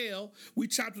Hotel. We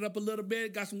chopped it up a little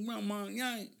bit, got some grandma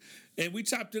yang, and we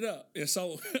chopped it up. And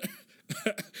so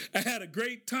I had a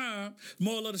great time.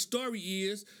 Moral of the story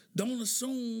is, don't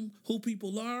assume who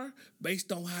people are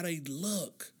based on how they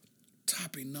look.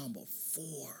 Topic number 4.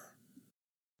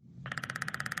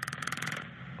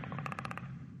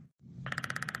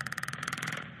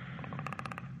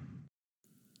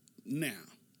 Now,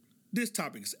 this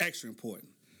topic is extra important.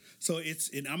 So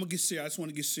and I'm going to get serious. I just want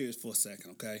to get serious for a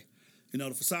second, okay?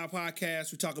 The Facade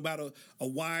Podcast, we talk about a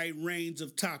wide range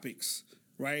of topics,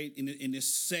 right? In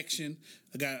this section,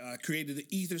 I created the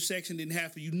Ether section. Didn't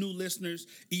have for you new listeners.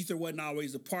 Ether wasn't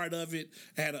always a part of it.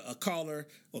 I had a caller.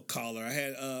 I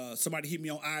had somebody hit me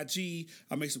on IG.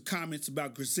 I made some comments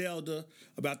about Griselda,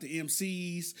 about the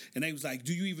MCs, and they was like,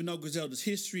 "Do you even know Griselda's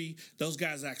history? Those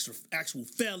guys are actual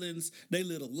felons. They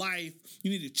live a life.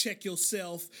 You need to check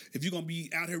yourself if you're gonna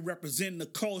be out here representing the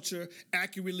culture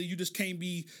accurately. You just can't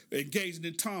be engaging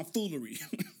in tomfoolery."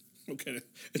 Okay,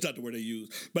 it's not the word they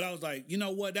use. But I was like, you know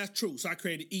what? That's true. So I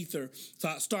created Ether. So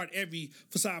I start every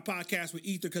Facade podcast with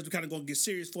Ether because we're kind of going to get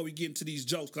serious before we get into these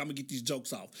jokes, because I'm going to get these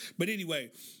jokes off. But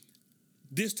anyway,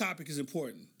 this topic is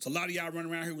important. So a lot of y'all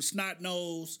running around here with snot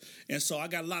nose, and so I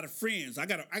got a lot of friends. I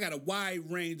got a wide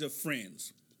range of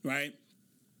friends, right?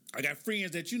 I got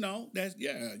friends that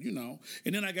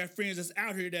and then I got friends that's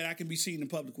out here that I can be seen in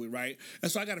public with, right?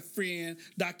 And so I got a friend,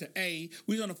 Dr. A,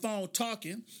 we was on the phone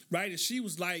talking, right? And she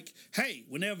was like, hey,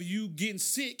 whenever you getting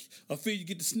sick or feel you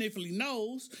get the sniffly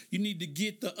nose, you need to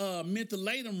get the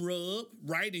mentholatum rub,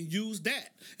 right, and use that.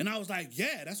 And I was like,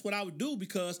 yeah, that's what I would do,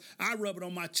 because I rub it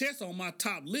on my chest, on my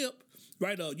top lip,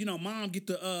 right? Mom get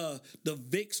the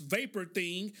Vicks vapor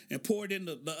thing and pour it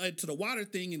into the water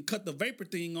thing and cut the vapor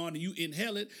thing on, and you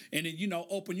inhale it, and then,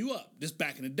 open you up. This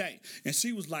back in the day. And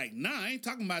she was like, nah, I ain't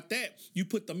talking about that. You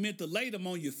put the mentholatum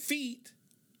on your feet.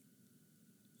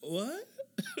 What?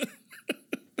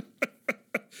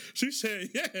 She said,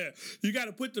 yeah, you got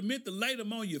to put the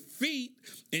mentholatum on your feet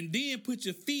and then put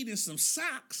your feet in some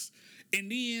socks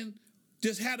and then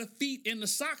just have the feet in the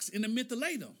socks in the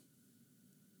mentholatum.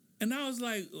 And I was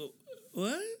like,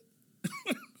 what?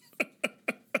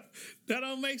 That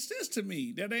don't make sense to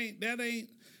me. That's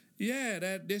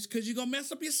because you're going to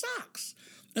mess up your socks.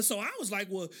 And so I was like,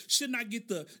 well, shouldn't I get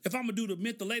if I'm going to do the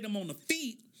mentholatum on the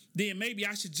feet, then maybe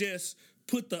I should just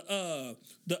put the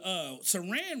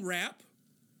saran wrap,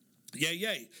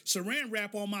 saran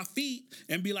wrap on my feet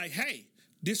and be like, hey,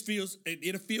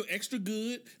 it'll feel extra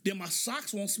good. Then my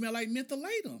socks won't smell like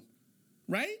mentholatum,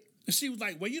 right? And she was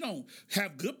like, well, you don't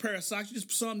have good pair of socks. You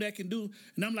just some that can do.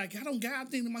 And I'm like, I'm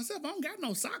thinking to myself, I don't got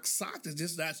no socks. Socks is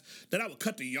just that I would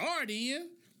cut the yard in.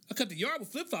 I cut the yard with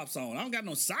flip-flops on. I don't got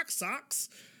no socks.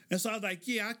 And so I was like,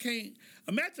 yeah, I can't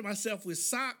imagine myself with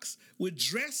socks, with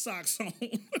dress socks on.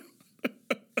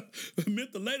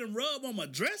 Mentholatum rub on my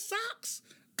dress socks?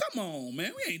 Come on,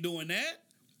 man. We ain't doing that.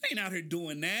 We ain't out here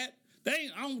doing that. I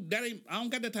don't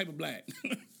got that type of black.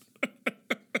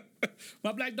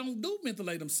 My black don't do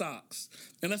mentholatum socks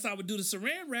unless I would do the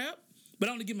saran wrap, but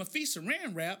I only get my feet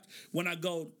saran wrapped when I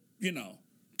go,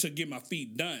 to get my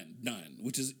feet done,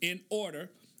 which is in order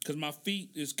because my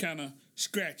feet is kind of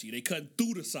scratchy. They cut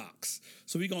through the socks.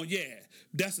 So we going,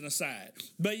 that's an aside.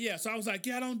 But so I was like,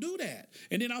 I don't do that.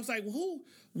 And then I was like, well,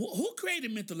 who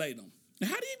created mentholatum? And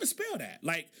how do you even spell that?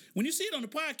 Like, when you see it on the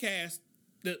podcast,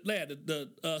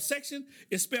 the section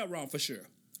is spelled wrong for sure.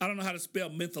 I don't know how to spell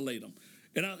mentholatum.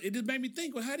 And it just made me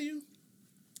think, well, how do you...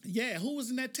 Yeah, who was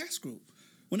in that test group?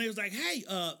 When they was like,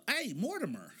 hey,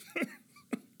 Mortimer.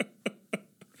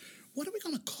 What are we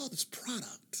going to call this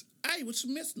product? Hey, what's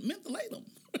mentholatum?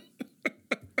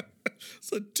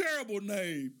 It's a terrible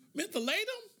name.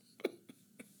 Mentholatum?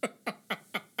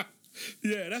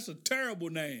 Yeah, that's a terrible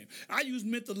name. I use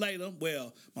mentholatum.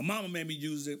 Well, my mama made me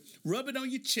use it. Rub it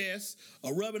on your chest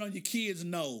or rub it on your kid's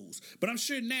nose. But I'm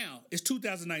sure now it's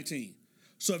 2019.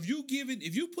 So if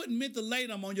you putting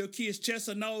mentholatum on your kid's chest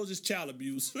or nose, it's child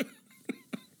abuse.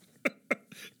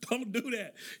 Don't do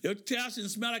that. Your child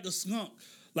shouldn't smell like a skunk.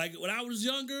 Like when I was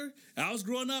younger, and I was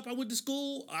growing up, I went to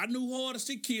school, I knew who all the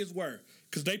sick kids were.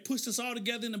 Because they pushed us all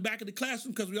together in the back of the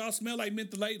classroom because we all smelled like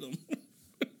mentholatum.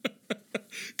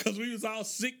 Because we was all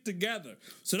sick together.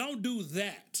 So don't do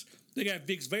that. They got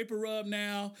Vicks Vapor Rub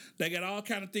now. They got all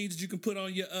kind of things that you can put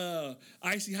on your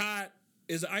Icy Hot.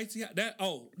 Is it Icy Hot? That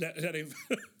ain't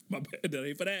my bad. That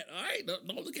ain't for that. All right,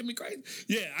 don't look at me crazy.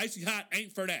 Yeah, Icy Hot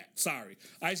ain't for that. Sorry.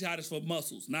 Icy Hot is for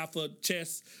muscles, not for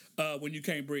chest when you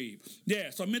can't breathe.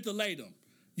 Yeah, so mentholatum.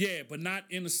 Yeah, but not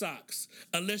in the socks.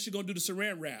 Unless you're going to do the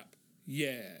saran wrap.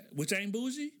 Yeah, which ain't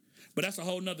bougie. But that's a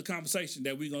whole nother conversation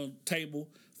that we're going to table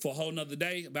for a whole nother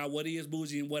day about what is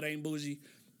bougie and what ain't bougie.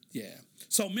 Yeah.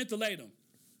 So mentholatum.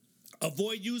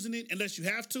 Avoid using it unless you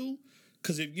have to.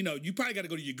 Because, you probably got to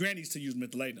go to your granny's to use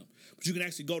mentholatum. But you can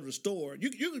actually go to the store. You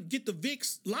can get the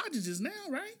Vicks lozenges now,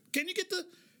 right? Can you get the...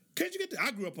 I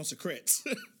grew up on Secrets.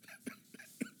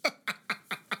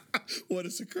 What are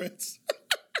Secrets?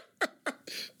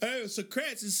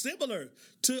 Secrets is similar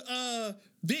to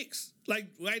Vicks. Like,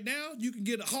 right now, you can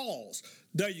get Halls.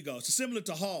 There you go. It's similar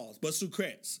to Halls, but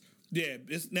Secrets. Yeah,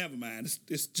 it's never mind.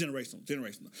 It's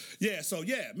generational. Yeah, so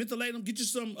yeah, mentholate them. Get you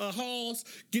some halls.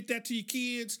 Get that to your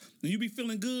kids, and you be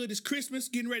feeling good. It's Christmas,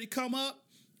 getting ready to come up,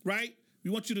 right? We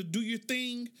want you to do your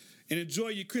thing and enjoy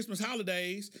your Christmas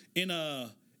holidays in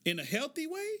a healthy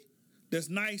way that's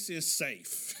nice and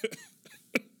safe.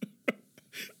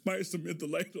 Might some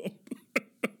mentholate them.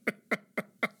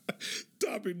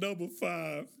 Topic number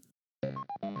 5.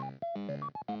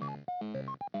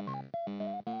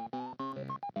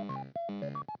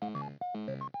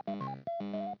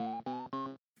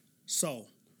 So,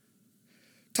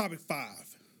 topic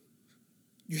 5.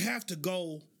 You have to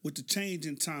go with the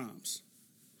changing times,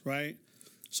 right?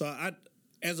 So,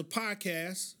 as a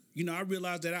podcast, I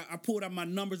realized that I pulled out my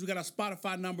numbers. We got our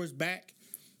Spotify numbers back,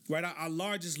 right? Our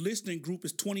largest listening group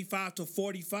is 25 to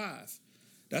 45.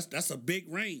 That's a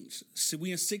big range. So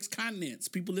we in 6 continents.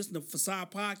 People listen to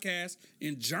Facade Podcast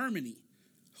in Germany.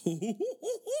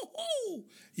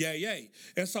 Yay.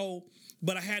 And so,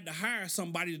 but I had to hire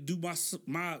somebody to do my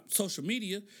social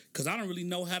media because I don't really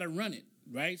know how to run it,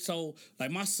 right? So,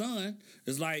 like, my son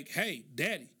is like, hey,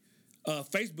 daddy,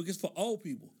 Facebook is for old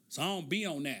people. So I don't be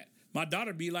on that. My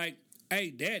daughter be like,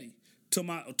 hey, daddy, to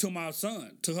my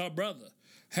son, to her brother,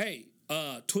 hey,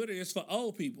 Twitter is for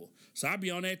old people. So I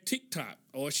be on that TikTok,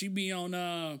 or she be on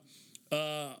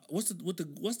what's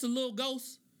the little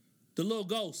ghost? The little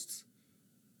ghosts.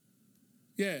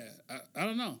 Yeah, I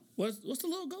don't know. What's the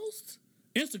little ghost?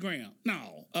 Instagram.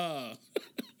 No.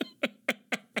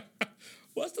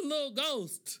 What's the little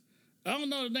ghost? I don't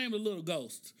know the name of the little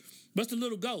ghost. What's the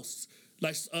little ghosts?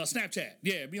 Like Snapchat.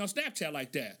 Yeah, be on Snapchat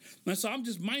like that. And so I'm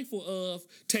just mindful of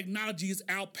technology is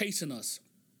outpacing us,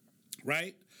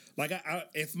 right? Like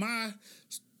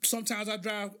sometimes I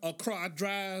drive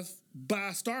by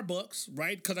Starbucks,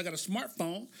 right? Because I got a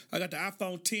smartphone. I got the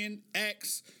iPhone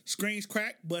XS, screen's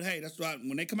cracked, but hey, that's right.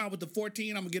 When they come out with the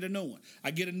 14, I'm gonna get a new one.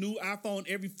 I get a new iPhone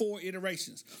every 4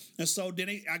 iterations, and so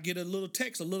then I get a little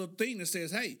text, a little thing that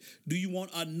says, "Hey, do you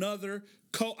want another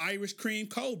Irish cream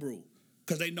cold brew?"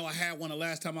 Because they know I had one the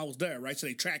last time I was there, right? So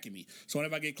they tracking me. So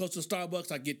whenever I get close to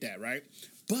Starbucks, I get that, right?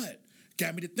 But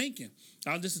got me to thinking.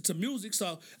 I was listening to music,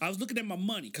 so I was looking at my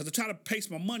money because I try to pace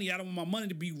my money. I don't want my money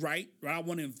to be right? I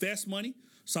want to invest money,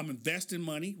 so I'm investing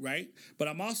money, right?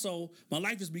 But my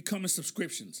life is becoming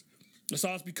subscriptions. That's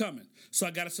all it's becoming. So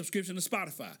I got a subscription to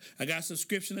Spotify. I got a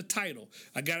subscription to Tidal.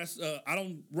 I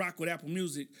don't rock with Apple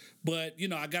Music, but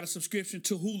I got a subscription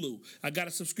to Hulu. I got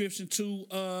a subscription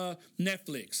to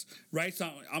Netflix, right? So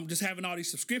I'm just having all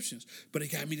these subscriptions, but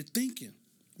it got me to thinking.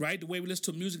 Right? The way we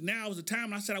listen to music now is the time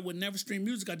when I said I would never stream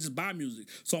music. I just buy music.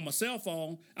 So on my cell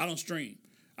phone, I don't stream.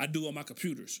 I do on my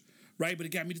computers. Right? But it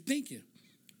got me to thinking.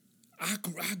 I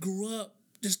grew up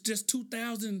just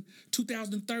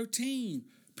 2013.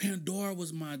 Pandora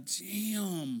was my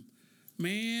jam.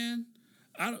 Man.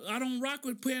 I don't rock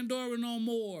with Pandora no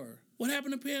more. What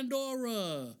happened to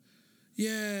Pandora?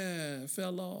 Yeah, it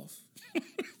fell off.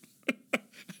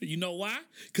 You know why?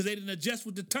 Because they didn't adjust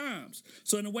with the times.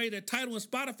 So in a way, that Tidal and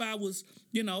Spotify was,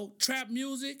 trap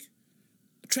music,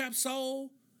 trap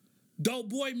soul, dope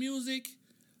boy music.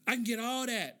 I can get all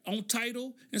that on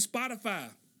Tidal and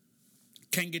Spotify.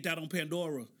 Can't get that on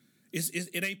Pandora.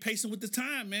 It ain't pacing with the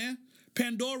time, man.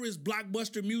 Pandora is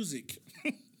blockbuster music.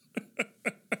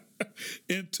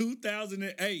 In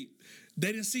 2008,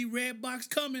 they didn't see Redbox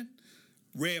coming.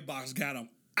 Redbox got them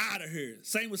out of here.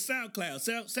 Same with SoundCloud.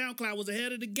 SoundCloud was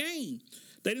ahead of the game.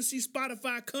 They didn't see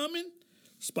Spotify coming.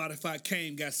 Spotify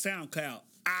came, got SoundCloud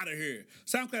out of here.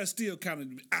 SoundCloud is still kind of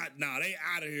out. Nah, they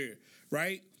out of here,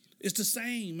 right? It's the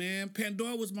same, man.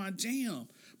 Pandora was my jam,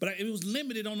 but it was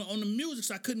limited on the music,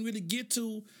 so I couldn't really get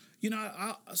to.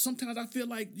 Sometimes I feel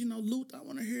like Luth. I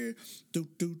want to hear do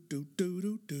do do do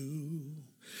do do.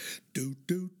 Do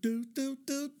do do do do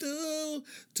do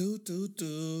do do do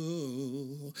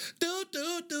do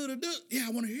do do do. Yeah, I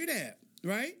want to hear that,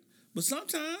 right? But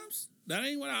sometimes that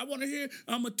ain't what I want to hear.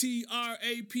 I'm a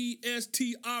TRAPS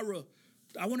tiara.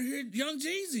 I want to hear Young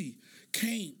Jeezy.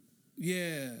 Can't.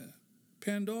 Yeah.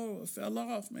 Pandora fell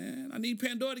off, man. I need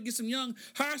Pandora to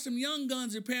hire some young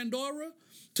guns in Pandora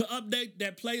to update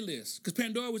that playlist. Because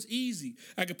Pandora was easy.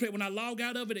 I could play when I log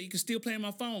out of it, you can still play on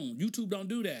my phone. YouTube don't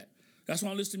do that. That's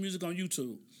why I listen to music on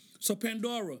YouTube. So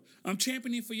Pandora, I'm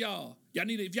championing for y'all.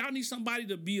 If y'all need somebody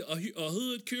to be a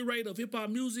hood curator of hip hop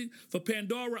music for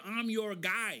Pandora, I'm your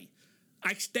guy.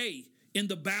 I stay in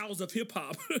the bowels of hip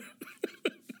hop.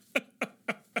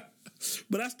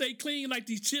 But I stay clean like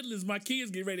these chitlins my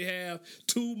kids get ready to have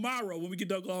tomorrow when we get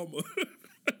to Oklahoma.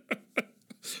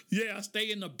 Yeah, I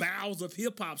stay in the bowels of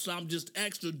hip hop, so I'm just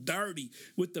extra dirty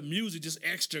with the music, just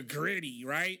extra gritty,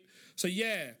 right? So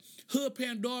yeah, Hood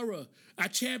Pandora, I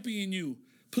champion you.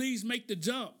 Please make the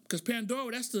jump, cause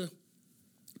Pandora, that's the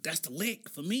lick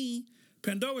for me.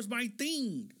 Pandora's my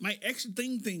thing, my extra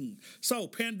thing. So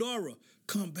Pandora,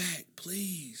 come back,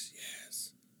 please.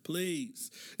 Yes,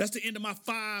 please. That's the end of my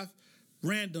 5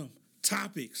 random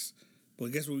topics.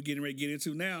 But guess what we're getting ready to get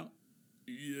into now?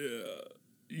 Yeah,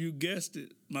 you guessed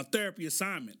it. My therapy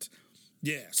assignment.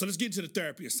 Yeah, so let's get into the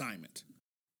therapy assignment.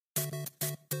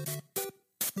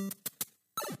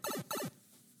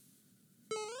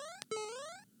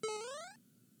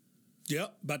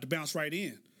 Yep, about to bounce right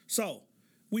in. So,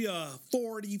 we are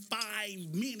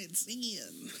 45 minutes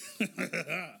in.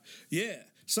 Yeah,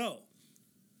 so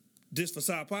this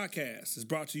Facade Podcast is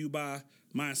brought to you by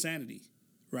My Insanity,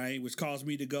 right? Which caused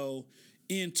me to go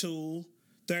into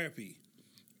therapy.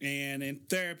 And in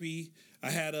therapy,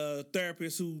 I had a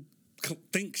therapist who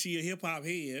thinks she a hip-hop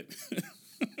head.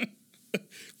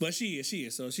 But she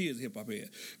is. So she is a hip-hop head.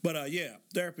 But yeah,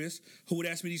 therapist who would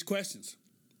ask me these questions,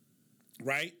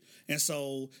 right? And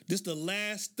so this is the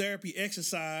last therapy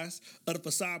exercise of the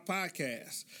Facade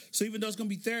Podcast. So even though it's going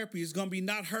to be therapy, it's going to be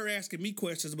not her asking me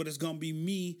questions, but it's going to be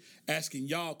me asking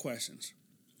y'all questions,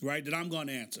 right, that I'm going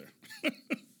to answer.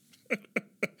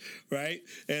 Right?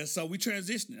 And so we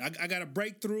transitioning. I got a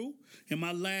breakthrough in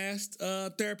my last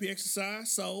therapy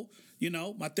exercise. So, you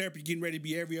know, my therapy getting ready to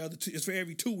be it's for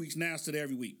every 2 weeks now instead of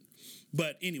every week.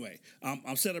 But anyway,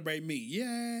 I'm celebrating me.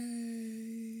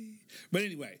 Yay. But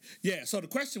anyway, yeah, so the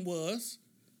question was,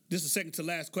 this is the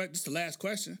last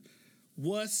question.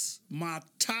 What's my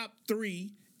top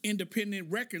 3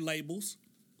 independent record labels,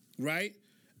 right?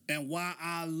 And why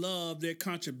I love their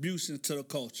contributions to the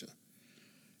culture.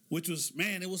 Which was,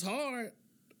 man, it was hard.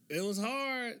 It was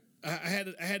hard. I had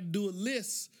to do a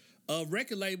list of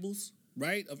record labels,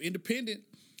 right, of independent.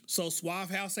 So Suave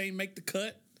House ain't make the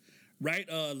cut, right?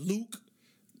 Luke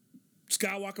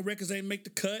Skywalker Records ain't make the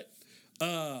cut.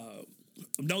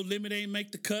 No Limit ain't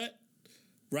make the cut,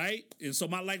 right? And so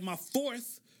my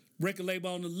 4th record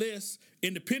label on the list,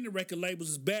 independent record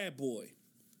labels, is Bad Boy.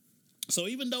 So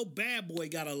even though Bad Boy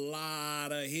got a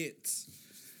lot of hits,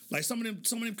 like some of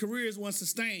them careers weren't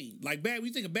sustained. Like when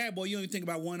you think of Bad Boy, you only think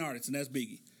about one artist, and that's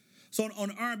Biggie. So on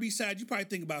the R&B side, you probably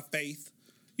think about Faith.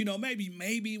 You know, maybe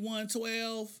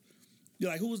 112. You're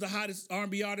like, who was the hottest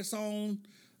R&B artist on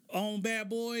Bad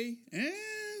Boy?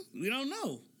 We don't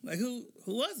know. Like who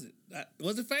was it?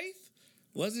 Was it Faith?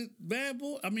 Was it Bad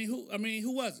Boy?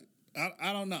 Who was it?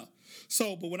 I don't know.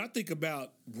 So, but when I think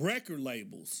about record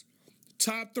labels,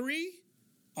 top 3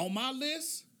 on my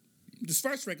list, this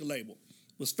first record label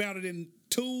was founded in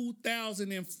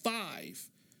 2005.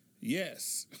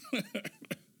 Yes.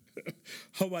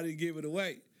 Hope I didn't give it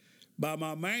away. By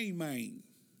my main,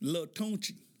 Lil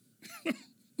Tunchi.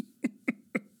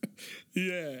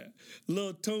 Yeah,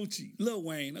 Lil Tunchi, Lil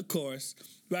Wayne, of course,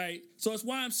 right? So it's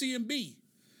YMCMB,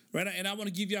 right? And I want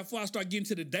to give y'all, before I start getting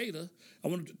to the data, I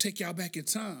want to take y'all back in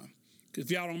time. Because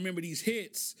if y'all don't remember these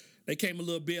hits, they came a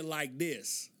little bit like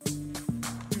this.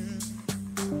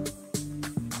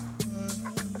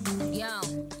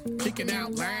 Kicking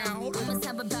out loud. I must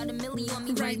have about 1 million on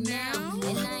me right now.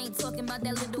 And I ain't talking about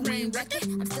that Lil Wayne record.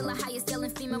 I'm still the highest selling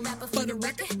female rapper for the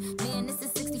record. Man, this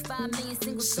is 65 million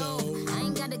single sold. I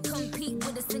ain't gotta compete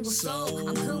with a single soul.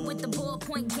 I'm good with the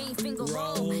ballpoint game finger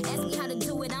roll. Ask me how to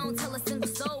do it, I don't tell a single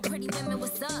soul. Pretty women,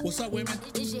 what's up? What's up, women?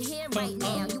 Is your hair right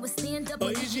now? You a stand up or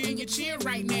is you in your chair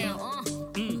right now?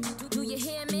 Do you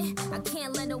hear me? I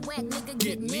can't let a whack nigga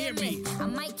get near me. I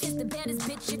might kiss the baddest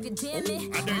bitch if you damn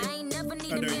it. I ain't never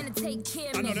need a man to take care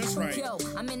of me. I know that's right. Yo,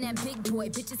 I'm in that big boy,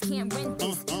 bitches can't rent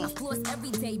this. I floss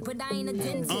every day, but I ain't a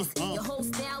dentist. Your whole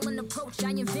style and approach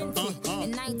I invented.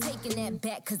 And I ain't taking that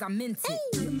back cause I meant it.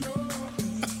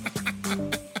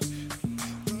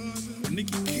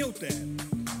 Nicki killed that.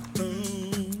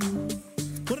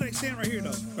 What are they saying right here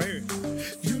though? Right here.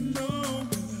 You know,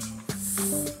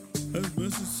 that's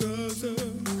Mr. Sosa.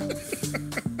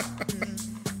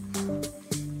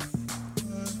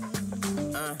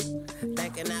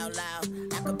 Thinking out loud,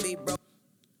 I could be broke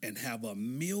and have $1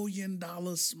 million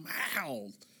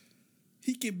smile.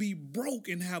 He can be broke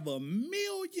and have $1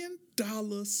 million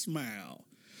smile.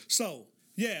 So,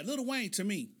 yeah, Lil Wayne to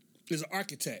me is an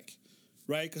architect,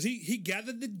 right? Because he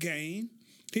gathered the game.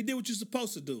 He did what you're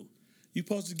supposed to do. You're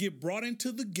supposed to get brought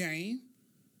into the game,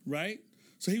 right?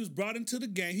 So he was brought into the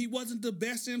game. He wasn't the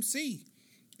best MC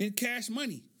in Cash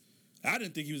Money. I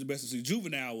didn't think he was the best MC.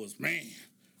 Juvenile was, man,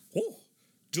 whew.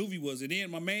 Juvie was it.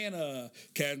 In my man,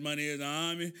 Cash Money is the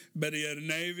Army, better yet the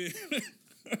Navy.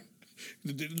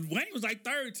 Wayne was like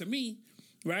third to me,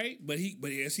 right? But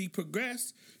as he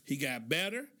progressed, he got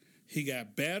better. He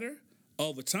got better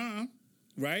over time,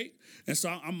 right? And so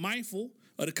I'm mindful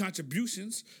of the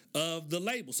contributions of the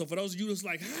label. So for those of you that's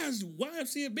like, how's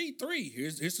YMCMB 3?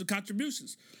 Here's the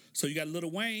contributions. So you got Lil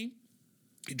Wayne.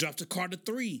 He dropped to Carter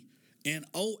 3 in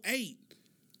 2008.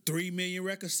 3 million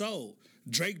records sold.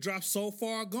 Drake dropped So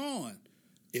Far Gone.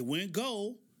 It went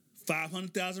gold.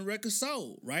 500,000 records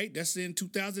sold, right? That's in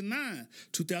 2009.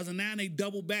 2009, they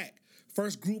doubled back.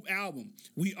 First group album,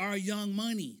 We Are Young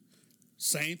Money.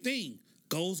 Same thing.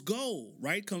 Goes gold,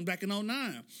 right? Comes back in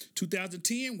 2009.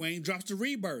 2010, Wayne drops the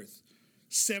Rebirth.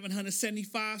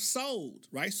 775 sold,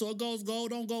 right? So it goes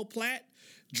gold, don't go plat.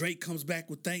 Drake comes back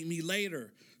with Thank Me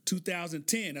Later.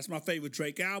 2010, that's my favorite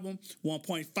Drake album.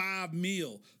 1.5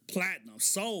 mil, platinum,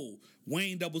 sold.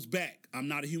 Wayne doubles back. I'm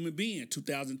Not a Human Being,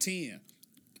 2010.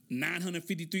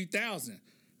 953,000,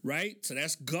 right? So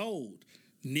that's gold.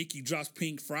 Nicki drops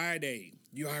Pink Friday.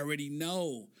 You already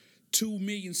know. 2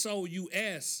 million sold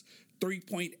US.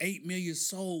 3.8 million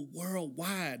sold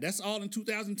worldwide. That's all in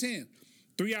 2010.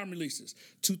 3 album releases.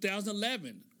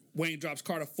 2011, Wayne drops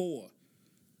Carter 4.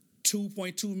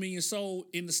 2.2 million sold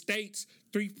in the States.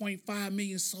 3.5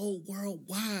 million sold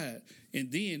worldwide.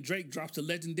 And then Drake drops the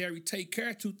legendary Take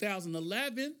Care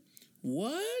 2011.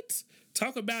 What?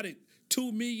 Talk about it.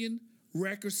 2 million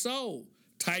records sold.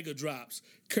 Tyga drops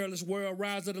Careless World,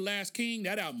 Rise of the Last King.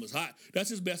 That album was hot. That's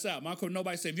his best album. I heard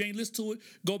nobody say, if you ain't listened to it,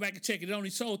 go back and check it. It only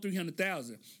sold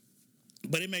 300,000.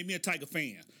 But it made me a Tyga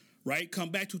fan, right? Come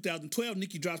back 2012,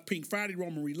 Nicki drops Pink Friday,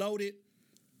 Roman Reloaded.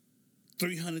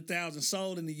 300,000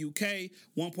 sold in the UK,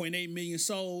 1.8 million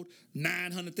sold,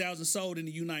 900,000 sold in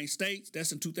the United States.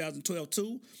 That's in 2012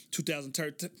 too.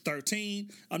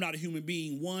 2013, I'm Not a Human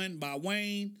Being 1 by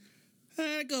Wayne.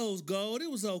 It goes gold.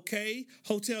 It was okay.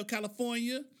 Hotel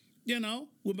California, you know,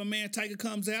 when my man Tyga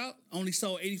comes out, only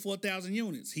sold 84,000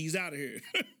 units. He's out of here.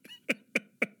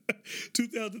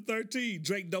 2013,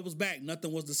 Drake doubles back.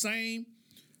 Nothing Was the Same.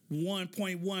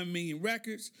 1.1 million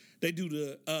records. They do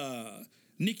the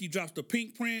Nicki drops the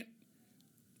Pink Print.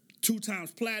 2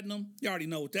 times platinum. You already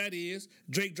know what that is.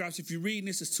 Drake drops If You're Reading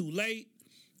This, It's Too Late.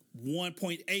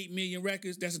 1.8 million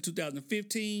records. That's in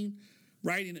 2015.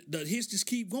 Right? And the hits just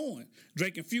keep going.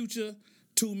 Drake and Future,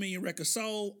 2 million records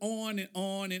sold, on and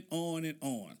on and on and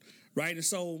on. Right? And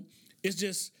so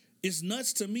it's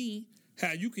nuts to me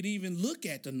how you could even look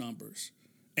at the numbers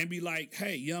and be like,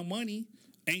 hey, Young Money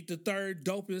ain't the third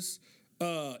dopest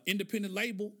independent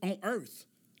label on earth.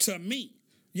 To me.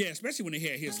 Yeah, especially when they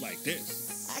had hits like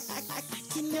this. I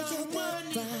can make your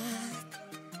bed right.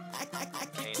 I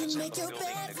can make your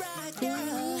bed right,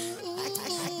 girl.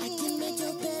 I can make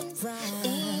your bed right.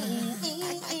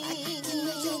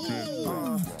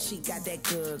 She got that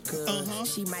good.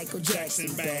 She Michael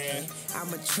Jackson bad.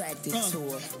 I'm attracted to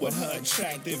her with her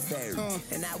attractive baby.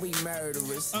 And now we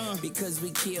murderers because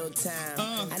we kill time.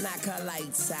 I knock her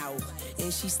lights out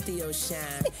and she still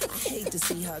shine. I hate to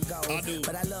see her go,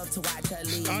 but I love to watch her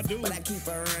leave. But I keep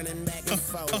her running back and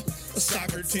forth. A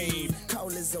soccer team.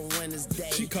 Cold as a winter's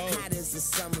day. She cold. Hot as a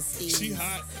summer's eve. She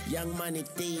hot. Young money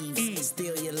thieves.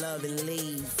 Steal your love and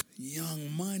leave. Young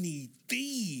Money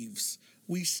thieves.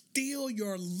 We steal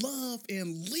your love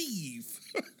and leave.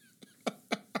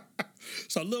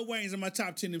 So Lil Wayne's in my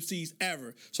top 10 MCs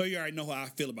ever. So you already know how I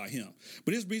feel about him.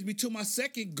 But this brings me to my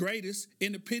second greatest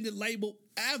independent label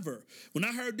ever. When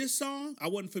I heard this song, I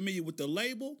wasn't familiar with the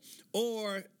label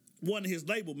or one of his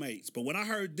label mates. But when I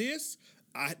heard this,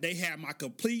 they had my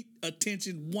complete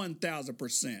attention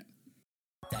 1,000%.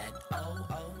 That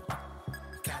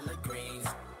collard greens,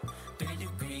 3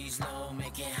 degrees low,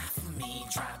 make it hot for me.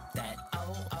 Drop that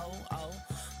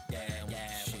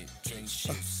yeah, shit, drink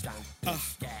shit, stop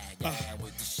this, yeah,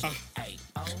 with the shit, hey,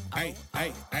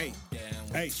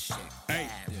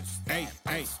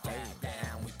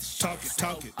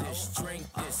 Talk it. Drink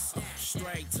this,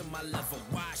 straight to my level,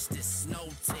 watch this, no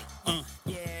tick.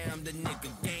 Yeah, I'm the nigga,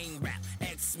 gang rap,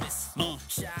 Xmas.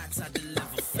 Shots I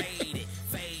deliver, faded,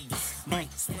 Vegas.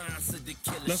 Mike sponsor the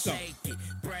killer, Let's go. shake it,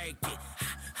 break it.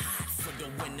 Hot for the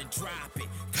winner, drop it,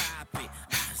 cop it.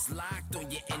 It's locked on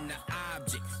your inner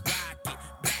object, rock it,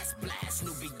 blast,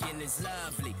 new beginnings,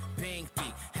 lovely,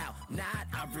 pinky. How not?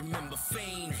 I remember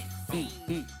fiending.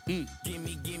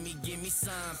 Gimme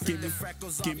some. Feel the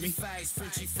freckles off your face.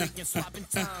 Frenchy freaking swapping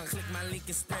tongues. Click my link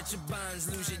and stretch your buns.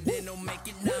 Lose your dental, make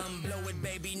it numb. Blow it,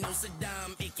 baby, no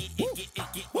Saddam. Icky.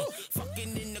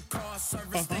 Fucking in the car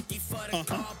service. Thank you for the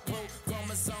carpool.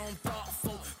 Chromosome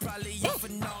thoughtful. Probably you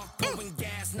for narco and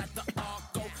gas, not the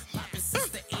arco. Popping since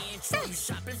the intro. You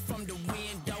shopping from the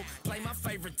window. Play my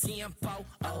favorite tempo.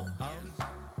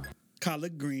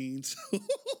 Collard greens.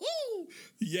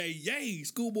 Yay.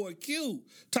 Schoolboy Q.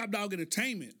 Top Dog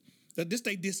Entertainment. This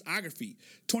they discography.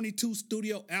 22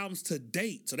 studio albums to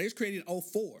date. So they was created in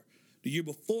 04. The year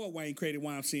before Wayne created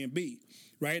YMCMB.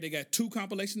 Right? They got 2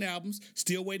 compilation albums.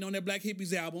 Still waiting on that Black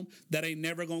Hippies album. That ain't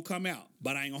never gonna come out.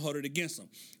 But I ain't gonna hold it against them.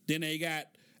 Then they got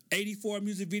 84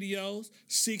 music videos,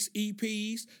 6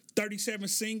 EPs, 37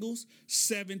 singles,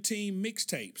 17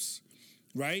 mixtapes.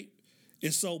 Right?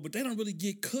 And so, but they don't really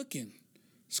get cooking.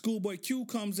 Schoolboy Q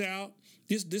comes out.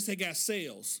 This they got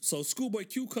sales. So Schoolboy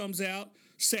Q comes out.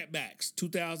 Setbacks,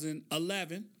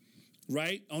 2011,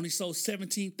 right? Only sold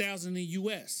 17,000 in the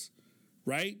U.S.,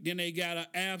 right? Then they got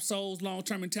Ab-Soul's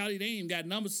Long-Term Mentality. They ain't even got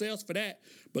number sales for that.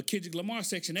 But Kendrick Lamar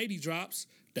Section 80 drops,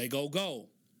 they go.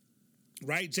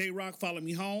 Right? J-Rock Follow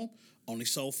Me Home, only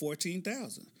sold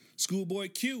 14,000. Schoolboy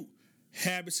Q,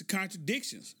 Habits and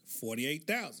Contradictions,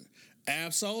 48,000.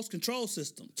 Ab-Soul's Control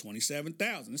System,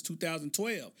 27,000. It's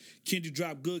 2012. Kendrick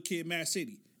dropped Good Kid, Mad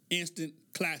City, instant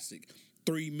classic,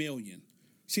 3 million.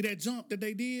 See that jump that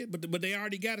they did? But they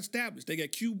already got established. They got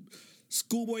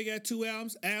Schoolboy got 2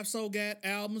 albums, Ab-Soul got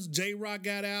albums, J-Rock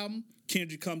got album,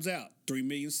 Kendrick comes out, 3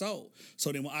 million sold.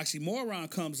 So then when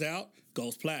Oxymoron comes out,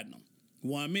 goes platinum,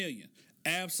 1 million.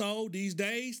 Ab-Soul these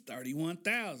days,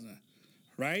 31,000,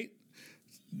 right?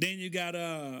 Then you got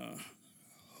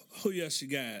who else you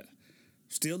got?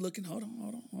 Still looking. Hold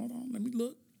on. Let me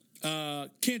look.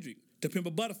 Kendrick, To Pimp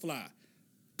a Butterfly,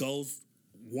 goes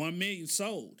 1 million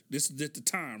sold. This is at the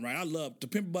time, right? I love To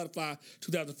Pimp a Butterfly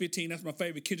 2015. That's my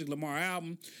favorite Kendrick Lamar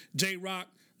album. J-Rock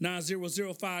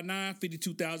 90059,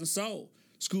 52,000 sold.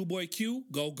 Schoolboy Q,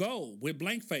 Go with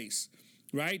Blank Face,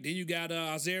 right? Then you got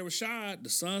Isaiah Rashad, The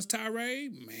Sun's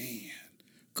Tirade. Man,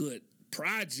 good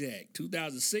project.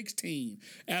 2016.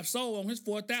 Ab-Soul on his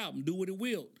 4th album, Do What It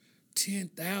Will,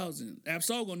 10,000.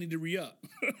 Ab-Soul gonna need to re-up.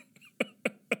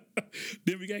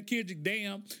 Then we got Kendrick,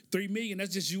 Damn, 3 million.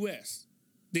 That's just U.S.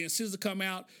 Then SZA come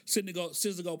out,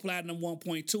 SZA go platinum,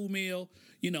 1.2 mil.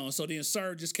 You know, so then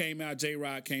Sir just came out,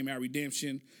 J-Rock came out,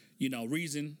 Redemption, you know,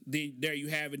 Reason. Then there you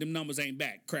have it. Them numbers ain't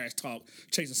back. Crash Talk,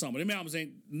 Chasing Summer. Them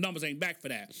numbers ain't back for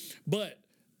that. But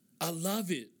I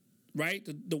love it, right?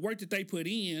 The work that they put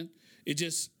in, it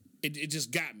just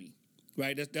got me.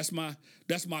 Right, that's my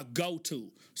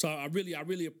go-to. So I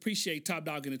really appreciate Top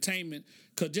Dog Entertainment,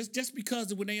 because just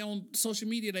because when they on social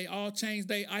media they all change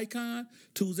their icon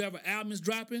to whoever album is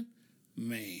dropping.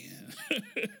 Man,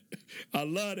 I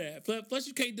love that. Plus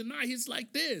you can't deny hits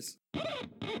like this.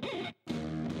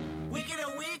 Wicked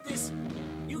or weakness,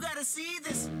 you gotta see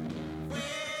this.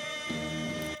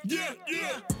 Yeah.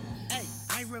 Hey,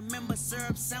 I remember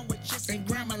syrup sandwiches And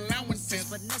gram allowances.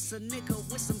 Finesse a nigga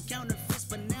with some counterfeits,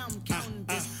 but now I'm counting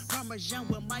this. Parmesan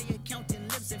with my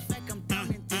accountant lips. In fact, I'm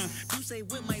downing this. You say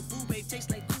with my boo babe tastes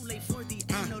like Kool-Aid for the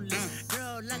analyst.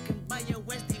 Girl, I can buy your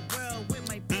Westie world with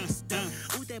my big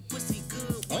stuff. Ooh, that pussy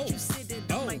good. What you said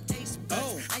that on my taste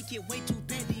buds. I get way too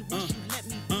petty when you let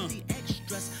me do the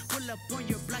extras. Pull up on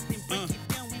your block, then break it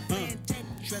down. We playing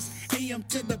Tetris. AM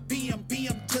to the PM,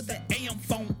 PM to the AM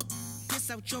funk. Piss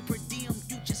out your per diem,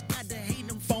 you just gotta hate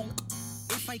them funk.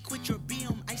 If I quit your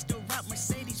BM, I still rock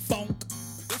Mercedes funk.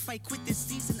 If I quit this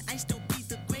season, I still be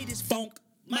the greatest funk.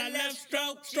 My left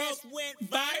stroke just went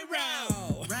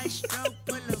viral. Right stroke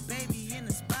put a baby in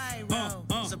a spiral.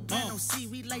 Soprano C,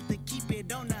 we like to keep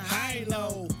it on the high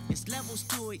low. It's levels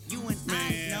to it, you and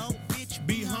I know. Bitch,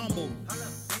 Be humble.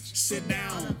 Sit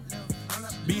down.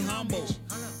 Be humble.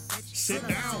 Sit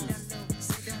down.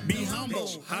 Be humble.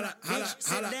 Holla, holla,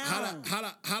 holla, holla,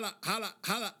 holla, holla, holla,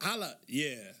 holla, holla.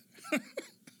 Yeah.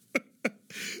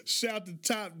 Shout to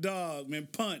Top Dog, man.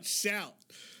 Punch, shout.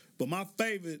 But my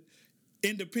favorite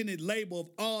independent label of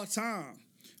all time,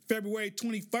 February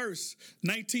 21st,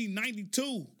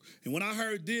 1992. And when I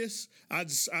heard this, I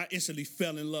instantly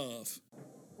fell in love.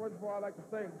 First of all, I'd like to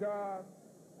thank God.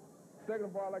 Second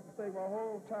of all, I'd like to thank my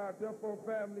whole entire Death Row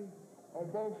family on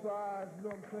both sides, you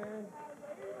know what I'm saying?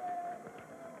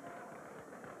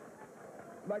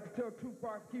 I'd like to tell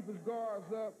Tupac to keep his guards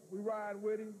up. We ride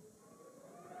with him.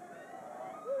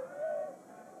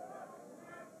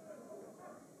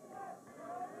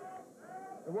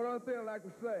 And one other thing I'd like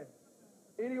to say,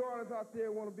 any artist out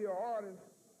there want to be an artist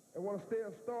and want to stay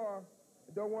a star,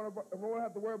 and don't want to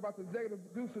have to worry about the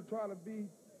executive producer trying to be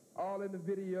all in the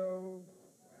videos,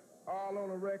 all on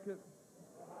the record,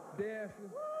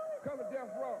 dancing. Come to Death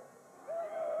Row.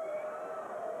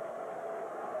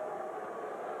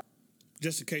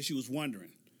 Just in case you was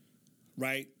wondering,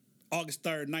 right? August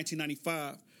 3rd,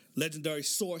 1995, Legendary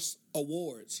Source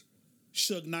Awards.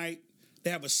 Suge Knight,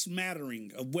 they have a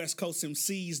smattering of West Coast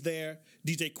MCs there.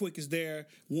 DJ Quick is there,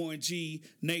 Warren G,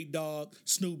 Nate Dogg,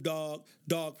 Snoop Dogg,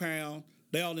 Dog Pound,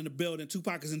 They all in the building.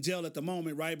 Tupac is in jail at the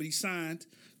moment, right? But he signed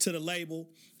to the label.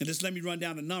 And just let me run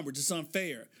down the numbers. It's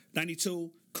unfair.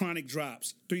 92, Chronic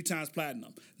drops, 3 times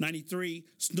platinum. 93,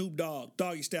 Snoop Dogg,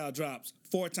 Doggy Style drops,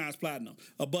 4 times platinum.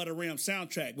 A Butter Rim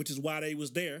soundtrack, which is why they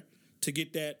was there to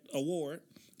get that award.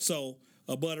 So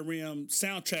a Butter Rim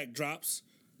soundtrack drops,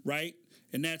 right?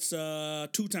 And that's 2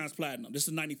 times platinum. This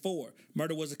is 94.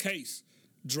 Murder Was a Case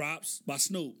drops by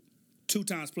Snoop, 2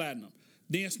 times platinum.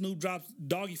 Then Snoop drops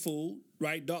Doggy Food,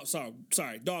 right? Dog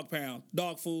Pound,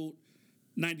 Dog Food,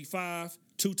 95,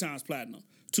 2 times platinum.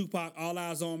 Tupac, All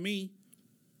Eyes on Me,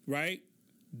 right?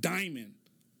 Diamond,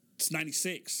 it's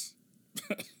 96.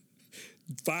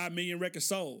 5 million records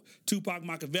sold. Tupac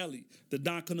Machiavelli, The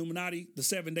Don Illuminati, The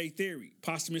 7 Day Theory,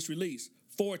 posthumous release,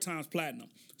 4 times platinum.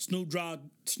 Snoop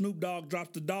Dogg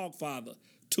drops The Dogfather,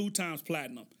 2 times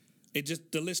platinum.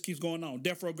 The list keeps going on.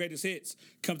 Death Row Greatest Hits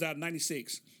comes out in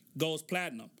 96, goes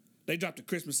platinum. They dropped a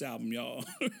Christmas album, y'all.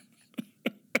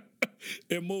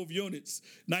 It moved units.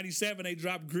 97, they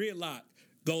dropped Gridlock,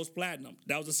 goes platinum.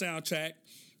 That was a soundtrack.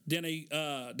 Then they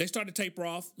started to taper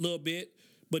off a little bit,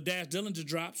 but Dash Dillinger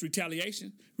drops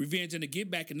Retaliation, Revenge and the Get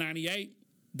Back in 98.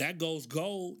 That goes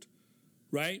gold,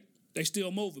 right? They still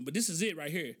moving, but this is it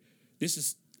right here. This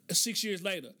is 6 years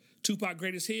later. Tupac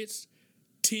Greatest Hits,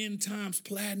 10 times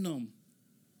platinum.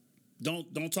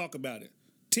 Don't talk about it.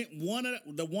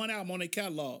 The one album on their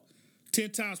catalog, 10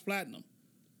 times platinum,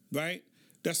 right?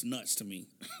 That's nuts to me.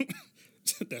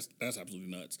 That's absolutely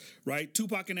nuts, right?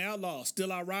 Tupac and the Outlaws,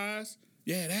 Still I Rise.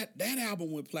 Yeah, that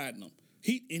album went platinum.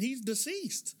 He's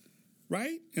deceased,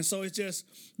 right? And so it's just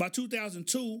by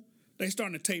 2002 they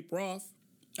starting to taper off.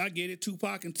 I get it.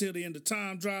 Tupac Until the End of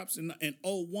Time drops in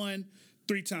 01,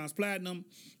 3 times platinum.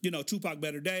 Tupac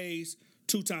Better Days,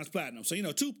 2 times platinum. So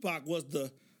Tupac was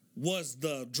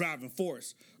the driving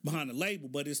force behind the label,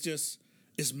 but it's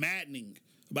maddening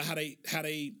about how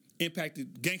they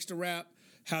impacted gangster rap,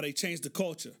 how they changed the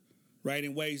culture, right,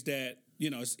 in ways that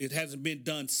it hasn't been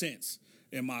done since,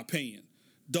 in my opinion.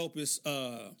 Dopest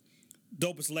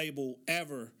label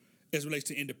ever as it relates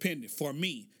to independent for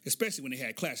me, especially when they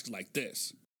had classics like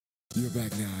this. You're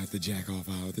back now at the Jack Off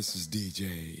Hour. This is DJ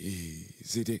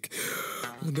Easy Dick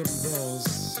on W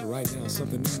Balls. Right now,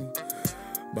 something new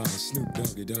by Snoop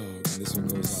Doggy Dogg, and this one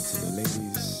goes out to the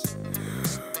ladies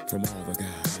from all the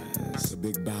guys. A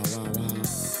big bow wow wow.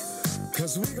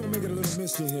 Cause we gonna make it a little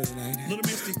misty here tonight. Little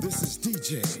misty. This is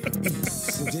DJ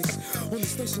Easy Dick on the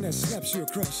station that slaps you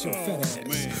across your fat ass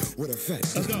with a fat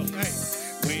Let's go. Hey.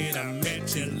 When I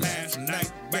met you last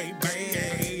night, baby.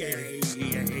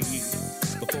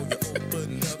 Before you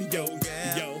opened up,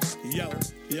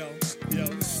 yo.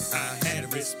 I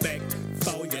had respect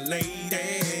for your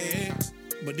lady.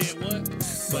 But then what?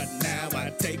 But now I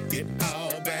take it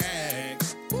all back.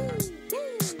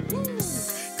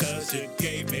 Cause you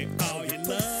gave me all your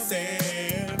love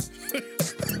and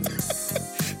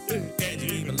and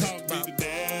you even talked me to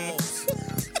death.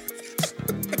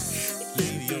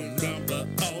 Leave your number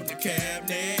on the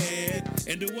cabinet.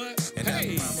 And do what? And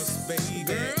hey, I promise, baby,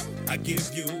 girl, I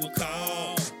give you a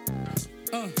call.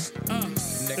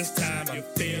 This time you're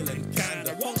feeling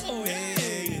kinda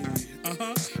whoa-hey.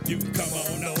 You come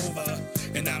on over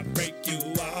and I'll break you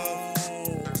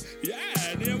off. Yeah,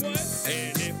 and then what?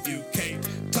 And if you can't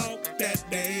talk that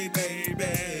day,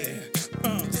 baby,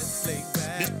 just lay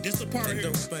back. this the part here.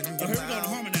 Here we go to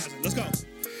harmonizing. Let's go.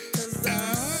 I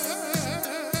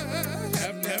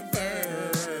have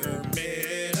never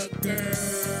met a girl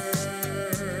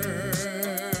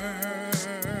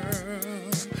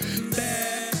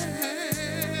that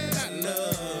I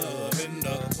love in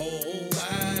the whole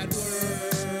wide world.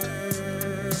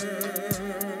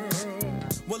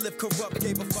 Well, if Corrupt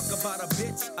gave a fuck about a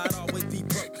bitch, I'd always be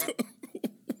broke.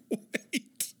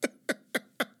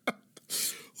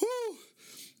 Whew.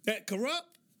 That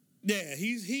Corrupt, yeah,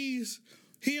 he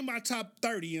in my top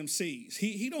 30 MCs.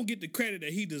 He don't get the credit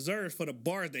that he deserves for the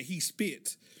bars that he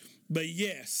spits. But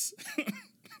yes,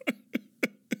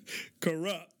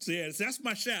 Corrupt. Yes, that's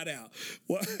my shout out.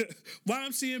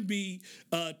 YMCMB,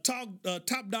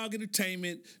 Top Dog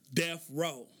Entertainment, Death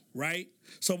Row. Right.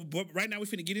 So right now we're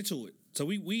finna get into it. So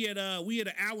we at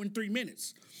an hour and 3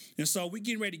 minutes, and so we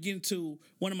getting ready to get into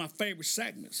one of my favorite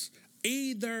segments: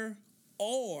 either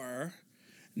or,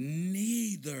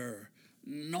 neither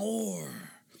nor.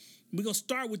 We're gonna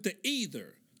start with the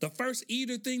either. The first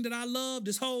either thing that I love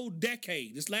this whole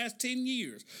decade, this last 10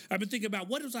 years. I've been thinking about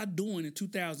what was I doing in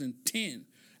 2010.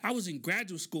 I was in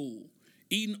graduate school,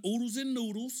 eating oodles and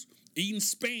noodles, eating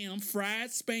spam, fried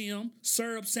spam,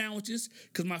 syrup sandwiches,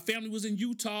 because my family was in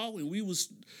Utah and we was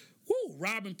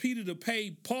robbing Peter to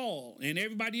pay Paul and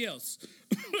everybody else.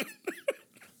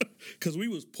 because we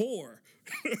was poor.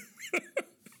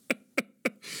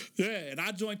 Yeah, and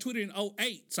I joined Twitter in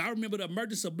 2008, so I remember the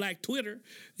emergence of Black Twitter.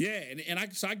 Yeah, and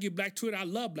I give Black Twitter, I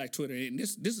love Black Twitter, and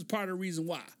this is part of the reason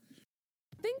why.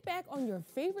 Think back on your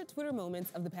favorite Twitter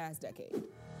moments of the past decade.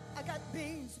 I got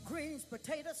beans, greens,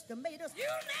 potatoes, tomatoes. You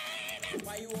name it!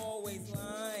 Why you always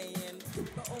lying?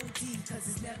 The OG, cause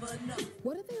it's never enough.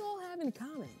 What do they all have in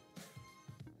common?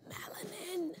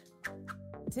 Melanin.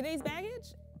 Today's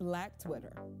baggage, Black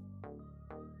Twitter.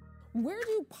 Where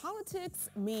do politics,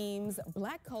 memes,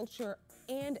 Black culture,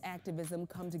 and activism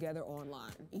come together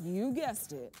online? You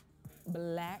guessed it,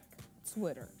 Black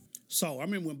Twitter. So I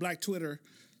remember when Black Twitter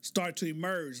started to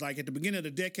emerge, like at the beginning of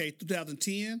the decade,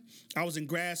 2010, I was in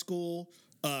grad school,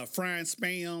 frying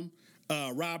spam,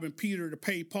 robbing Peter to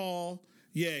pay Paul.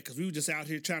 Yeah, because we were just out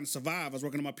here trying to survive. I was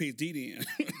working on my PhD then.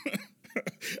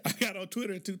 I got on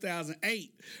Twitter in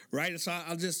 2008, right? And so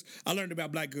I learned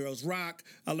about Black Girls Rock.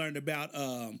 I learned about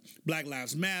Black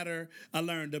Lives Matter. I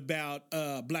learned about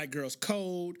Black Girls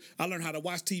Code. I learned how to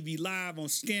watch TV live on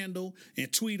Scandal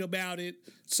and tweet about it.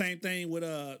 Same thing with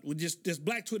just this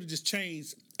Black Twitter just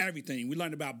changed everything. We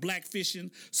learned about black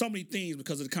fishing, so many things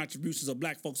because of the contributions of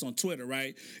Black folks on Twitter,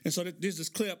 right? And so there's this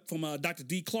clip from Dr.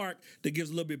 D. Clark that gives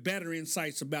a little bit better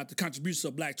insights about the contributions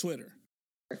of Black Twitter.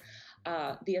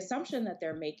 The assumption that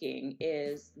they're making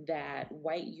is that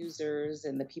white users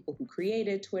and the people who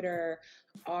created Twitter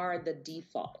are the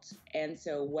default. And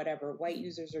so whatever white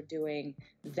users are doing,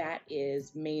 that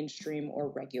is mainstream or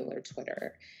regular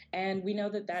Twitter. And we know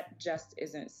that that just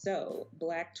isn't so.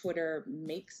 Black Twitter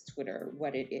makes Twitter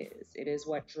what it is. It is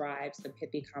what drives the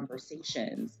pithy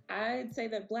conversations. I'd say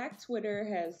that Black Twitter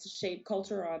has shaped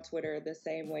culture on Twitter the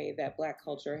same way that Black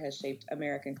culture has shaped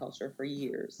American culture for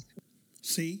years.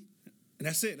 See? And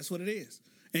that's it. That's what it is.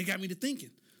 And it got me to thinking.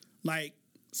 Like,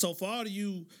 so for all of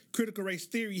you critical race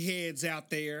theory heads out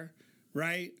there,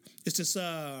 right? It's just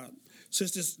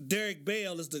since this Derek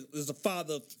Bell is the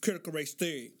father of critical race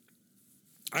theory.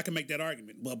 I can make that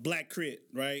argument. Well, Black Crit,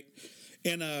 right?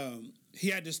 And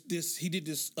he did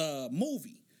this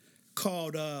movie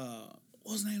called what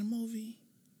was the name of the movie?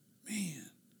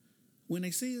 Man, When They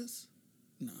See Us?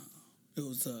 No. It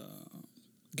was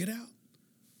Get Out?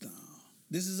 No.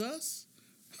 This Is Us?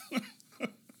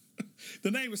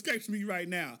 The name escapes me right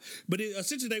now. But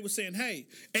essentially they were saying, hey,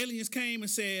 aliens came and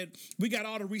said, we got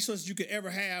all the resources you could ever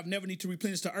have, never need to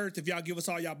replenish the earth if y'all give us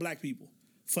all y'all black people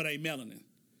for their melanin.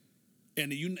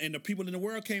 And the people in the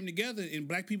world came together and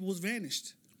black people was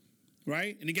vanished.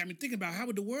 Right? And it got me thinking about how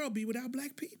would the world be without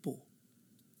black people?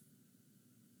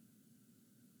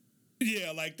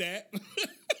 Yeah, like that.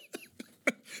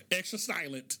 Extra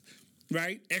silent.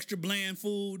 Right? Extra bland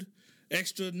food.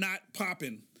 Extra not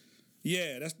popping.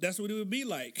 Yeah, that's what it would be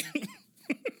like.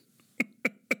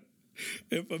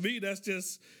 And for me, that's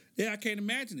just, I can't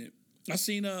imagine it. I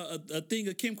seen a thing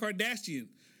of Kim Kardashian,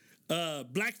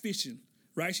 blackfishing,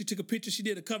 right? She took a picture, she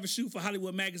did a cover shoot for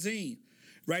Hollywood Magazine,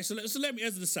 right? So let me,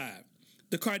 as an aside,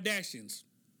 the Kardashians,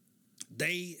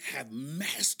 they have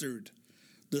mastered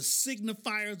the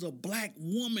signifiers of black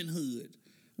womanhood,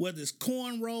 whether it's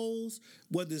cornrows,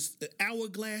 whether it's the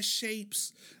hourglass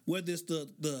shapes, whether it's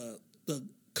the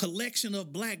collection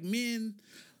of black men,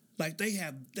 like they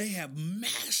have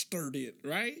mastered it,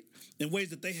 right? In ways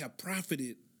that they have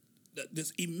profited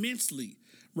this immensely,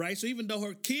 right? So even though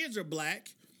her kids are black,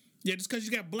 just because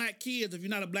you got black kids, if you're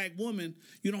not a black woman,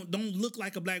 you don't look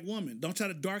like a black woman. Don't try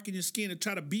to darken your skin and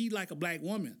try to be like a black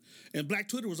woman. And Black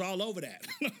Twitter was all over that.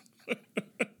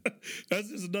 That's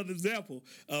just another example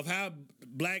of how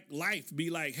black life be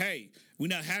like, hey, we're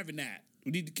not having that.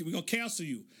 We're gonna cancel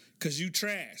you because you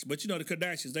trash. But you know the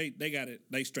Kardashians, they got it,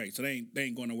 they straight. So they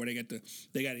ain't going nowhere.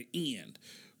 They got an end,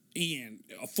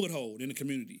 a foothold in the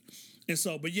community. And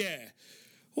so, but yeah,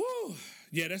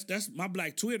 that's my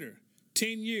Black Twitter.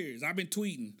 10 years I've been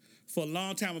tweeting for a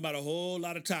long time about a whole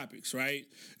lot of topics, right?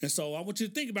 And so I want you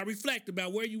to think about, reflect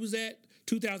about where you was at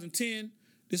 2010.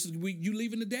 This is you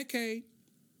leaving the decade.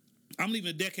 I'm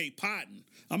leaving the decade podding.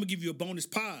 I'm gonna give you a bonus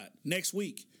pod next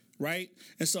week. Right?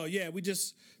 And so, we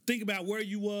just think about where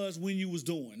you was when you was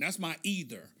doing. That's my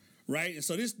either, right? And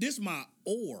so this my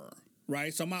or,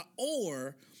 right? So my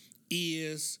or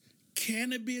is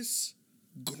cannabis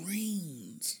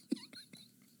greens.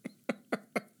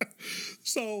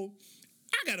 So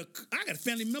I got a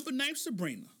family member named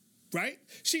Sabrina, right?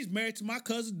 She's married to my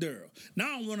cousin Daryl. Now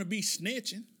I don't want to be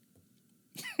snitching.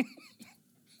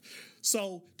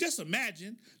 So just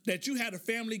imagine that you had a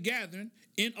family gathering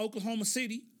in Oklahoma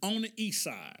City on the east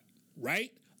side,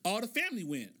 right? All the family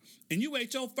went. And you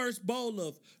ate your first bowl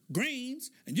of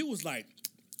greens, and you was like,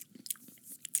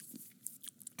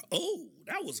 Oh,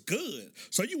 that was good.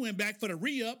 So you went back for the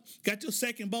re-up, got your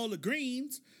second bowl of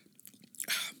greens,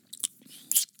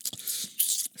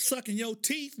 sucking your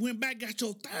teeth, went back, got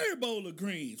your third bowl of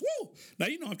greens. Woo! Now,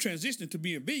 you know I'm transitioning to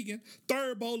being vegan.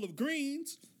 Third bowl of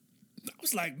greens. I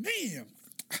was like, man,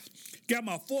 got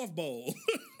my fourth bowl.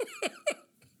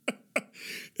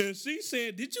 And she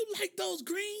said, did you like those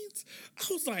greens? I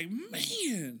was like,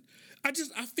 man, I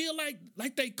feel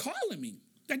like they calling me.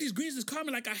 Like these greens is calling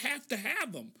me like I have to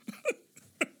have them.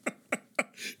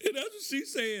 And that's what she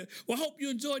said. Well, I hope you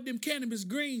enjoyed them cannabis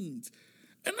greens.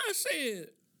 And I said,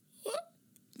 what?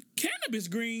 Cannabis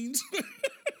greens?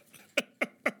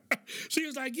 She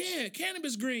was like, yeah,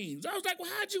 cannabis greens. I was like,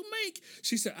 well, how'd you make?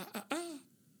 She said,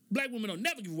 black women don't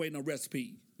never give away no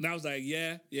recipe. And I was like,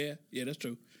 yeah, that's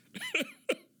true.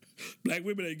 Black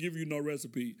women ain't give you no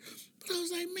recipe. But I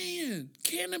was like, man,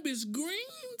 cannabis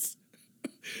greens?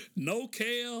 No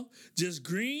kale, just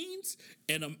greens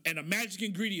and a magic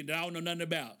ingredient that I don't know nothing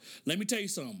about. Let me tell you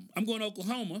something. I'm going to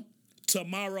Oklahoma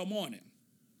tomorrow morning.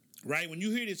 Right? When you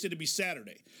hear this, it'll be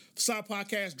Saturday. South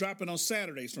Podcast dropping on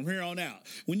Saturdays from here on out.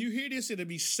 When you hear this, it'll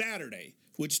be Saturday,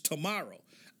 which is tomorrow.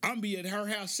 I'm be at her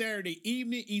house Saturday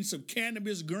evening eating some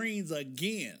cannabis greens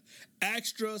again.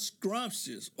 Extra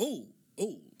scrumptious. Oh,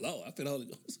 Lord, I feel the Holy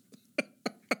Ghost.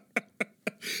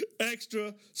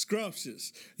 Extra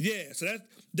scrumptious. Yeah, so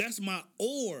that's my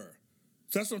or.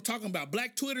 So that's what I'm talking about.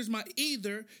 Black Twitter's my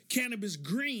either. Cannabis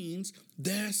greens,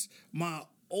 that's my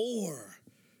or.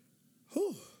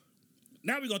 Whew.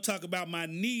 Now we're gonna talk about my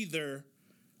neither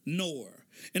nor.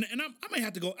 And I might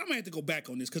have to go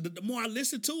back on this because the more I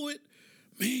listen to it,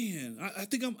 man, I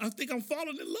think I'm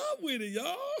falling in love with it,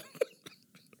 y'all.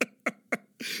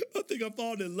 I think I'm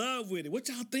falling in love with it. What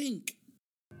y'all think?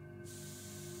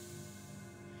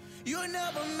 You'll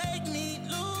never make me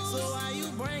lose, so why you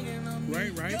bringing them?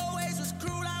 Right. Your ways was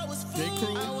cruel, I was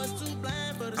fool. I was too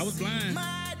blind for the I was blind.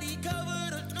 My ID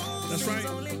covered the news. That's right.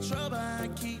 Only trouble I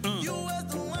keep. You was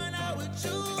the one I would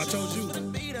choose. I told you. To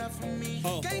be there for me.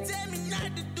 Oh. Can't tell me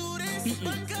not to do this,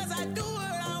 because I do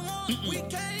what I want. We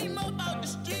came up out the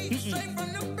street, straight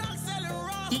from the block selling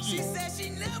raw. She said she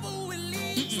never would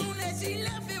leave. Soon as she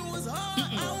left, it was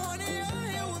hard. I wanted her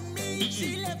here with me.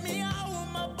 She left me out with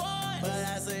my boy, but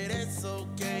I said it's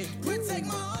okay. Protect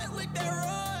my heart with that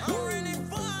rod. I'm running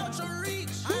far out your reach.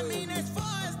 I mean, as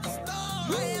far as the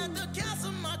stars. I had to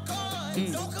cancel my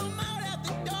cards. Don't come out at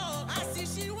the door. I see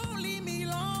she won't leave me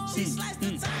long. She sliced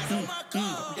the tires on my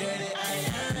car. Daddy,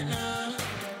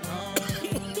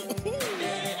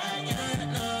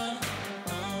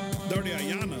 Dirty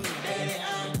Ayana.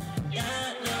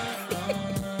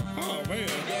 Oh, man.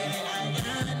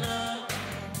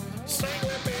 Sing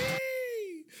with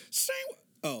me.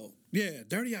 Oh, yeah,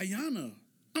 Dirty Ayana.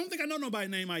 I don't think I know nobody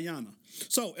named Ayana.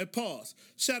 So, at pause,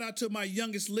 shout out to my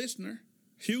youngest listener,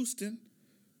 Houston,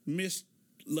 Miss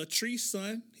Latrice's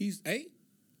son. He's 8?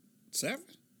 7?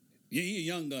 Yeah, he a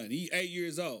young gun. He 8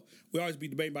 years old. We always be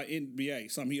debating about NBA,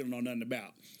 something he don't know nothing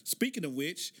about. Speaking of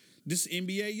which, this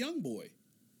NBA young boy.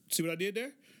 See what I did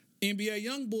there? NBA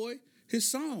young boy, his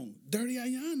song, Dirty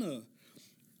Ayana.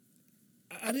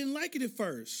 I didn't like it at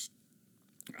first.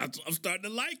 I'm starting to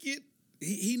like it.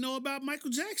 He know about Michael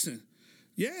Jackson.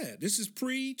 Yeah, this is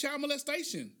pre-child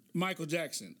molestation, Michael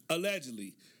Jackson,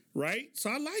 allegedly, right? So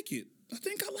I like it. I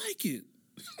think I like it.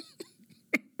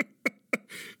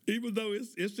 Even though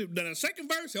it's the second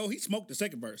verse, he smoked the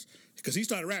second verse because he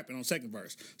started rapping on second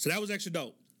verse. So that was extra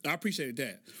dope. I appreciated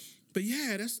that. But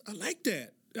yeah, I like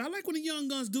that. I like when the young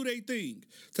guns do their thing.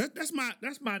 So that's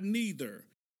my neither.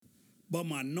 But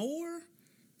my nor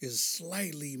is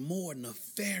slightly more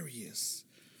nefarious.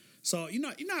 So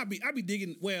I be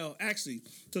digging. Well, actually,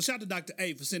 so shout out to Dr.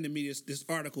 A for sending me this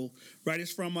article. Right,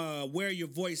 it's from Wear Your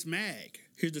Voice Mag.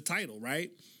 Here's the title.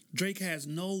 Right, Drake has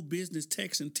no business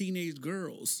texting teenage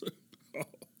girls.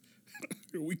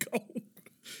 Here we go.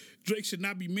 Drake should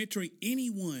not be mentoring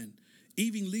anyone,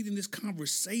 even leading this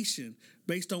conversation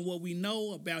based on what we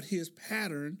know about his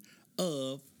pattern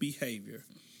of behavior.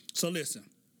 So listen,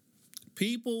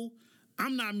 people,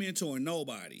 I'm not mentoring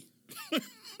nobody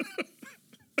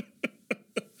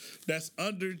that's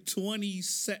under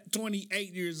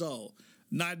 28 years old.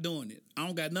 Not doing it. I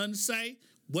don't got nothing to say.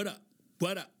 What up?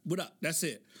 That's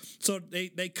it. So they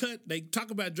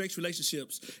talk about Drake's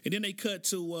relationships, and then they cut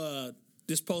to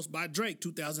this post by Drake,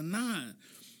 2009.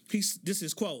 This is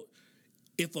his quote.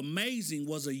 If Amazing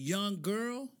was a young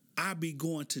girl, I'd be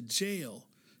going to jail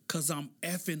because I'm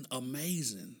effing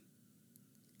amazing.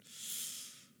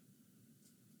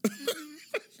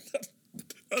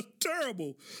 That's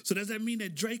terrible. So does that mean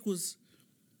that Drake was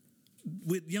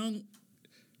with young?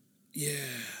 Yeah.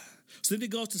 So then it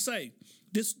goes to say,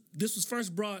 this was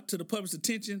first brought to the public's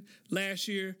attention last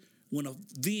year when a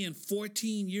then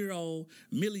 14-year-old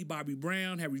Millie Bobby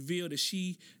Brown had revealed that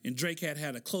she and Drake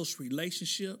had a close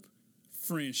relationship,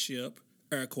 friendship,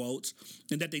 air quotes,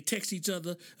 and that they text each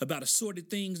other about assorted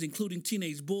things, including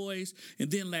teenage boys. And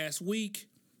then last week,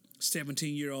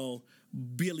 17-year-old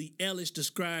Billie Eilish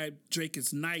described Drake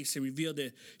as nice and revealed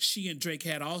that she and Drake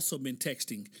had also been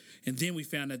texting. And then we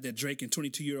found out that Drake and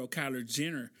 22-year-old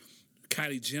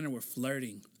Kylie Jenner were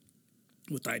flirting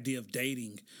with the idea of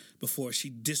dating before she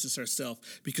distanced herself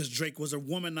because Drake was a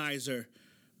womanizer.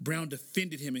 Brown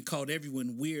defended him and called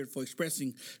everyone weird for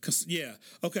expressing...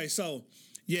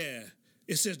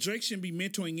 It says Drake shouldn't be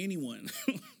mentoring anyone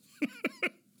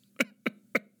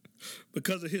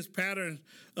because of his pattern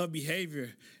of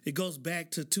behavior. It goes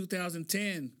back to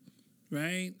 2010,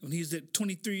 right? When he was at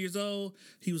 23 years old,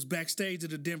 he was backstage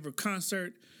at a Denver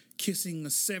concert kissing a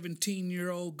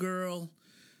 17-year-old girl.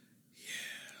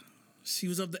 Yeah, she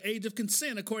was of the age of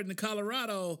consent, according to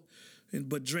Colorado.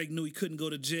 But Drake knew he couldn't go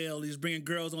to jail. He was bringing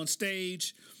girls on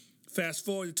stage. Fast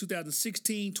forward to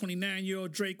 2016,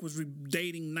 29-year-old Drake was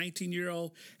dating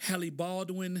 19-year-old Halle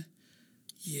Baldwin.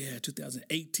 Yeah,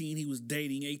 2018, he was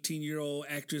dating 18-year-old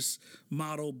actress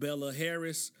model Bella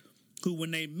Harris, who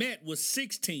when they met was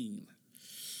 16.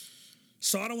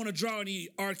 So I don't want to draw any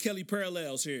R. Kelly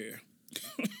parallels here.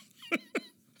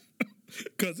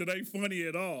 Because it ain't funny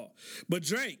at all. But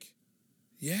Drake,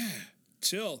 yeah,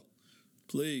 chill,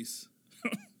 please.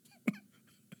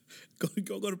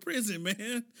 Go to prison,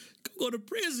 man. Go to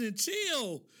prison.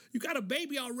 Chill. You got a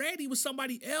baby already with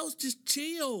somebody else. Just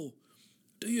chill.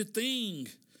 Do your thing.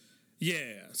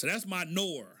 Yeah. So that's my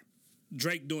Nor.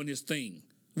 Drake doing his thing.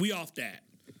 We off that.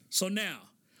 So now,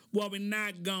 what we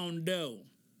not gonna do?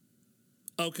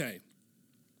 Okay.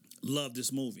 Love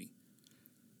this movie.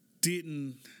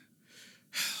 It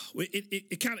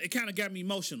kind of got me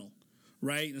emotional,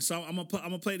 right? And so I'm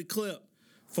gonna play the clip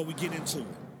before we get into it.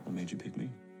 What made you pick me?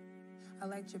 I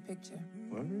liked your picture.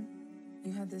 What?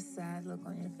 You had this sad look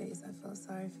on your face. I felt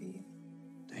sorry for you.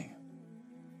 Damn.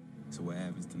 So what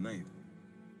happens tonight?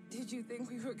 Did you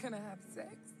think we were gonna have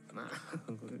sex? Nah.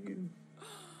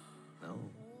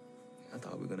 No. I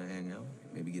thought we were gonna hang out,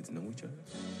 maybe get to know each other.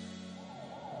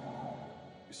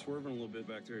 You're swerving a little bit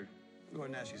back there. Go ahead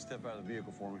and ask you to step out of the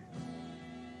vehicle for me.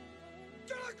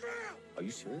 Get on the ground! Are you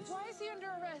serious? Why is he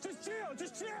under arrest? Just chill,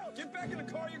 just chill! Get back in the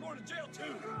car, you're going to jail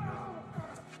too!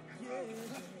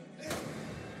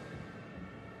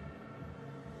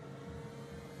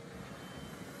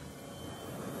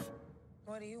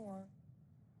 What do you want?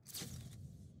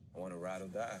 I want to ride or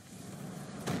die.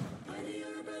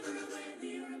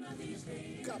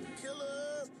 Cop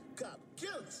killers! Cop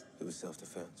killers! It was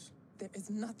self-defense. There is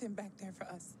nothing back there for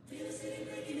us.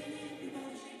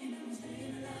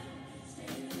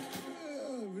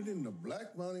 We're in the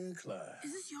Black Bonnie and Clyde.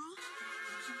 Is this y'all?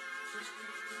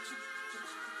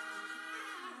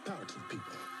 Power to the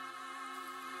people.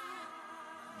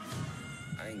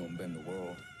 I ain't gonna bend the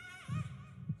world.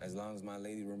 As long as my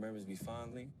lady remembers me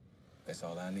fondly, that's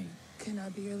all I need. Can I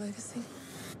be your legacy?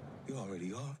 You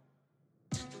already are.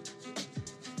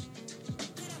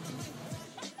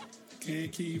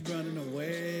 Can't keep running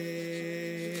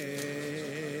away.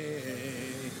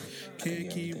 Can't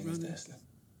keep running.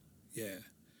 Yeah.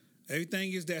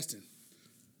 Everything is destined.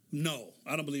 No,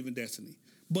 I don't believe in destiny.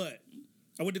 But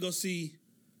I went to go see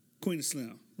Queen of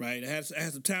Slim, right? I had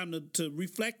some time to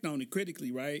reflect on it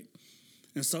critically, right?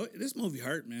 And so this movie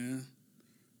hurt, man.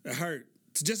 It hurt.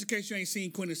 So just in case you ain't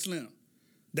seen Queen of Slim,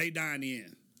 they die in the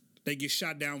end. They get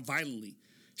shot down violently.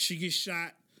 She gets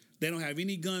shot. They don't have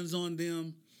any guns on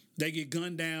them. They get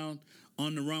gunned down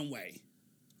on the runway,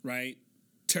 right?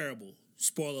 Terrible.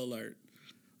 Spoiler alert,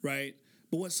 right?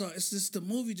 But it's just the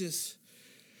movie just,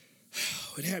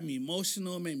 it had me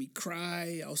emotional, it made me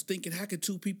cry. I was thinking, how could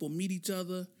two people meet each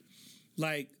other?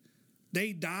 Like,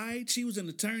 they died. She was an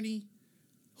attorney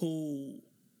who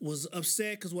was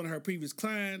upset because one of her previous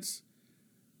clients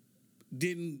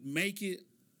didn't make it,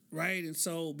 right? And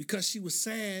so because she was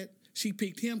sad, she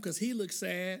picked him because he looked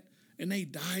sad, and they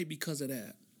died because of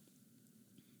that.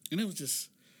 And it was just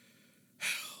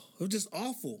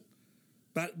awful.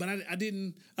 But I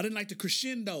didn't like the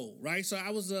crescendo, right? So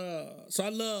I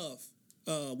love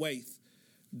Waith,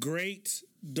 great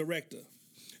director,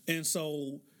 and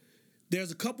so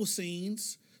there's a couple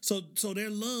scenes. So their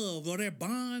love or their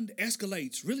bond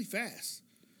escalates really fast.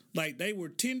 Like they were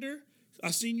tender.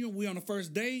 I seen you. We on the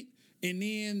first date, and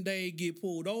then they get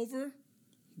pulled over,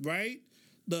 right?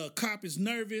 The cop is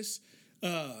nervous.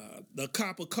 The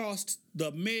cop accosts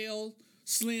the male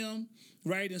Slim,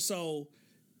 right? And so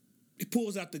he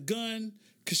pulls out the gun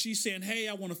because she's saying, hey,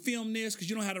 I want to film this because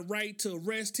you don't have the right to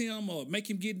arrest him or make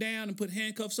him get down and put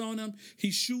handcuffs on him. He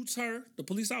shoots her. The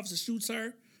police officer shoots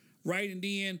her, right? And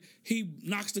then he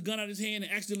knocks the gun out of his hand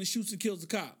and accidentally shoots and kills the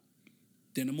cop.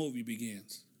 Then the movie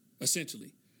begins,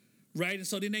 essentially, right? And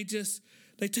so then they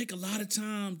take a lot of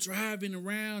time driving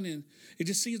around, and it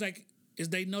just seems like as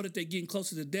they know that they're getting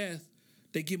closer to death,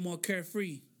 they get more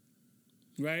carefree,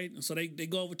 right? And so they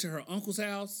go over to her uncle's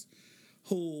house,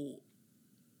 who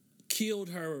killed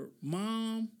her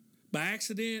mom by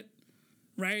accident,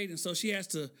 right? And so she has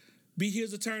to be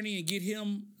his attorney and get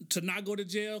him to not go to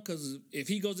jail, because if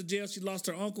he goes to jail, she lost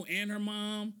her uncle and her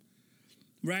mom,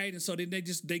 right? And so then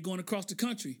they going across the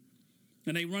country,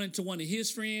 and they run into one of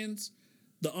his friends,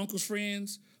 the uncle's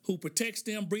friends, who protects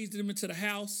them, brings them into the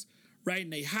house, right?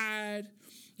 And they hide.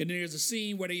 And then there's a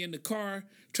scene where they in the car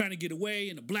trying to get away,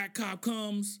 and the black cop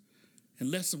comes and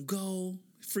lets them go,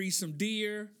 frees some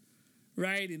deer,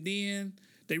 right? And then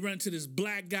they run into this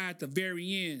black guy at the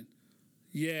very end,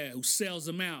 who sells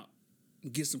them out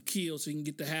and gets them killed so he can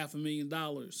get the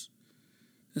 $500,000.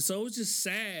 And so it's just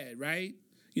sad, right?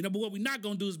 But what we're not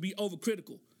going to do is be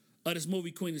overcritical of this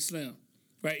movie, Queen and Slim,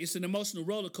 right? It's an emotional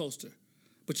roller coaster,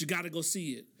 but you got to go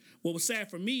see it. What was sad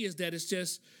for me is that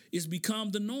it's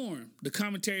become the norm. The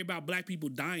commentary about black people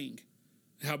dying,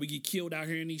 how we get killed out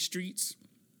here in these streets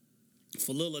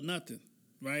for little or nothing,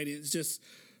 right? It's just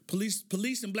police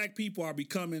and black people are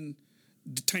becoming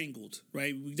detangled,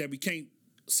 right? That we can't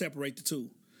separate the two.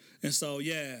 And so,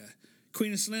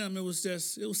 Queen and Slim, it was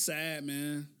sad,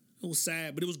 man. It was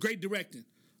sad, but it was great directing.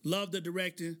 Loved the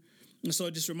directing. And so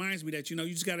it just reminds me that, you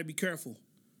just got to be careful,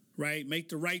 right? Make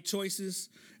the right choices.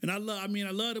 And I love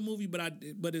the movie, but I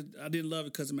didn't love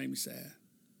it because it made me sad.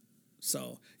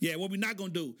 So, what we're not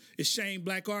going to do is shame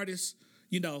black artists,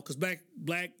 because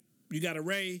black, you got a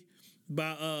Ray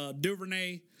by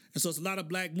DuVernay. And so it's a lot of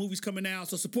black movies coming out.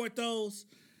 So support those.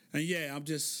 And I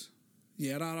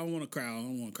don't want to cry. I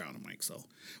don't want to cry on the mic. So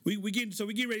we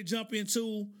get ready to jump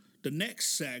into the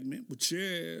next segment, which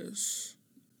is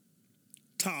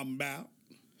talking about.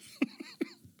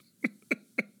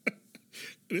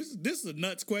 This is a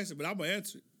nuts question, but I'm gonna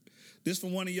answer it. This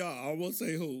from one of y'all. I won't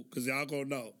say who, because y'all gonna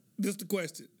know. This is the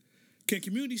question: can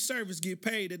community service get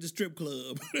paid at the strip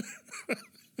club?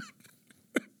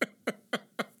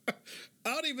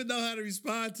 I don't even know how to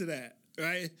respond to that.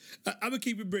 Right? I'm gonna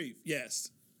keep it brief.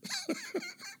 Yes.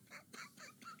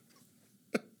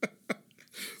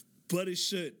 But it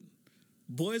shouldn't.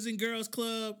 Boys and Girls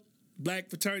Club, black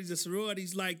fraternities and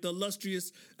sororities like the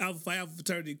illustrious Alpha Phi Alpha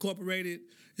Fraternity Incorporated,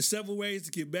 in several ways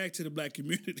to get back to the black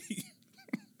community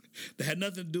that had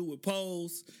nothing to do with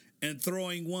polls and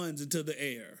throwing ones into the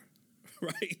air,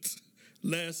 right?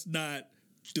 Let's not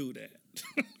do that.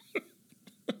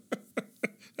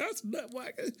 That's nuts.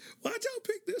 Why'd y'all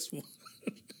pick this one?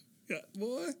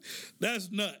 Boy, that's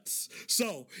nuts.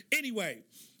 So anyway,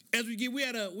 as we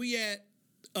had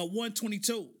a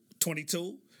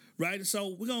 122, right? And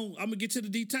so I'm gonna get to the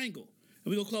detangle, and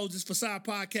we're gonna close this Facade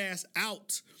podcast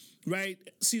out, right?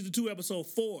 Season 2, episode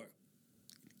 4,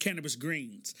 Cannabis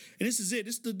Greens, and this is it.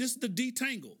 This is the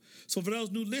detangle. So for those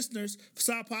new listeners,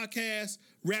 Facade podcast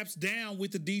wraps down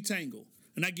with the detangle,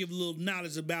 and I give a little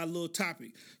knowledge about a little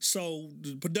topic. So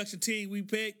the production team we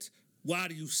picked: why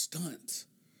do you stunt?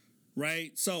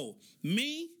 Right? So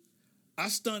me, I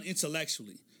stunt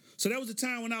intellectually. So there was a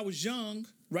time when I was young,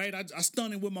 right? I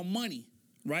stunted with my money,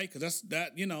 right? Because I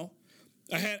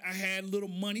had little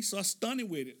money, so I stunted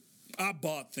with it. I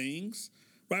bought things,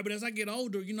 right? But as I get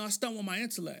older, I stunt with my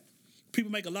intellect.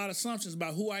 People make a lot of assumptions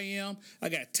about who I am. I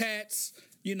got tats.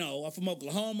 I'm from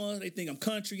Oklahoma. They think I'm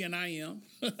country, and I am.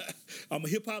 I'm a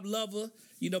hip hop lover.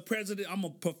 President. I'm a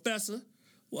professor.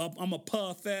 Well, I'm a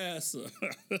professor.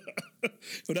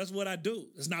 So that's what I do.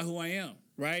 That's not who I am,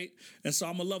 right? And so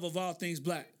I'm a lover of all things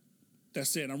black.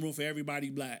 That's it. I'm rooting for everybody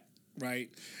black, right?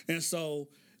 And so,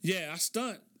 I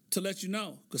stunt to let you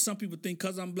know, because some people think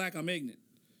because I'm black, I'm ignorant,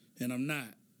 and I'm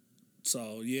not.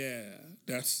 So,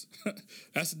 that's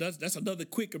another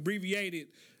quick abbreviated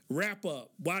wrap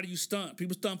up. Why do you stunt?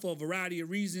 People stunt for a variety of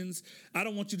reasons. I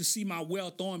don't want you to see my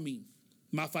wealth on me,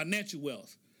 my financial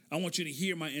wealth. I want you to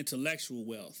hear my intellectual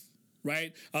wealth,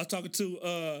 right? I was talking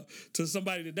to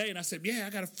somebody today, and I said, I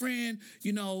got a friend,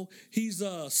 he's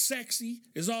sexy,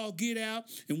 is all get out,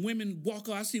 and women walk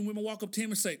up. I seen women walk up to him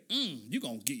and say, you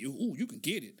can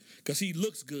get it, because he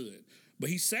looks good. But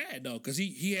he's sad, though, because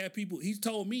he had people, he's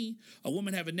told me, a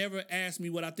woman have never asked me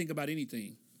what I think about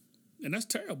anything. And that's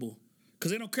terrible,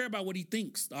 because they don't care about what he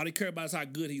thinks. All they care about is how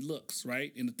good he looks,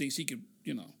 right? And the things he could,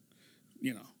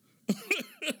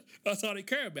 That's all they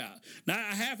care about. Now,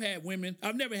 I have had women,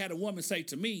 I've never had a woman say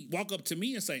to me, walk up to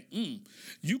me and say,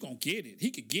 you gonna get it. He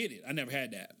could get it. I never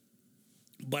had that.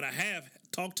 But I have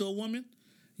talked to a woman,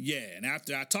 and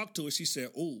after I talked to her, she said,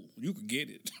 you could get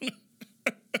it.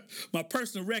 My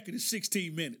personal record is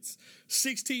 16 minutes.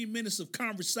 16 minutes of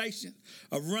conversation,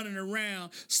 of running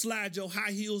around, slide your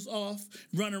high heels off,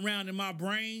 run around in my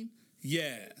brain.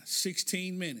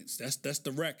 16 minutes. That's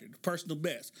the record, the personal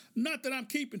best. Not that I'm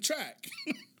keeping track,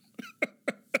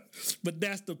 but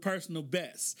that's the personal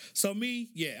best. So me,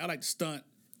 I like to stunt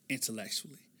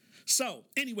intellectually. So,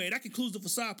 anyway, that concludes the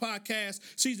Facade Podcast,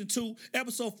 Season 2,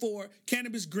 Episode 4,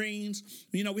 Cannabis Greens.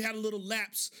 We had a little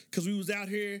lapse because we was out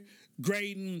here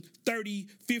grading 30,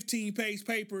 15-page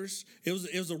papers. It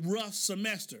was a rough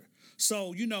semester.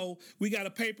 So, we got a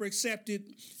paper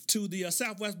accepted to the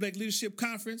Southwest Black Leadership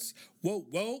Conference.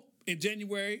 In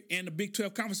January, and the Big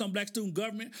 12 Conference on Black Student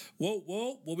Government. Well,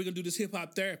 we're going to do this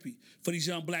hip-hop therapy for these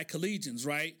young black collegians,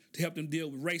 right? To help them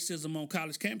deal with racism on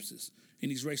college campuses and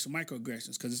these racial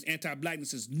microaggressions, because this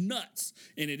anti-blackness is nuts,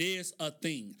 and it is a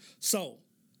thing. So,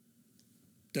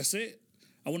 that's it.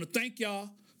 I want to thank y'all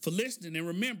for listening, and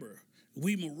remember,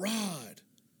 we maraud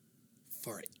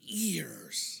for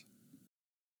years.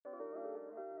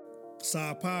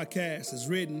 Facade Podcast is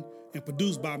written and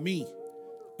produced by me.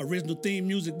 Original theme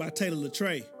music by Taylor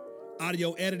Latre.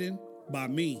 Audio editing by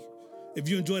me. If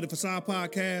you enjoyed the Facade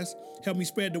Podcast, help me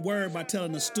spread the word by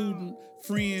telling a student,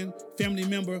 friend, family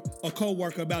member, or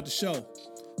coworker about the show.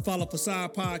 Follow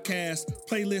Facade Podcast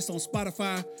playlist on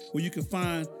Spotify, where you can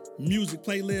find music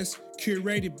playlists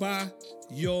curated by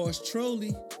yours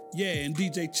truly. And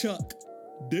DJ Chuck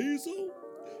Diesel.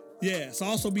 So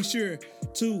also be sure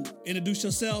to introduce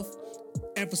yourself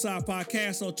at Facade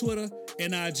Podcast on Twitter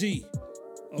and IG.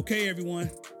 Okay, everyone.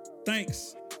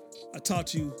 Thanks. I'll talk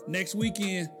to you next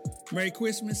weekend. Merry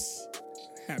Christmas.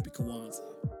 Happy Kwanzaa.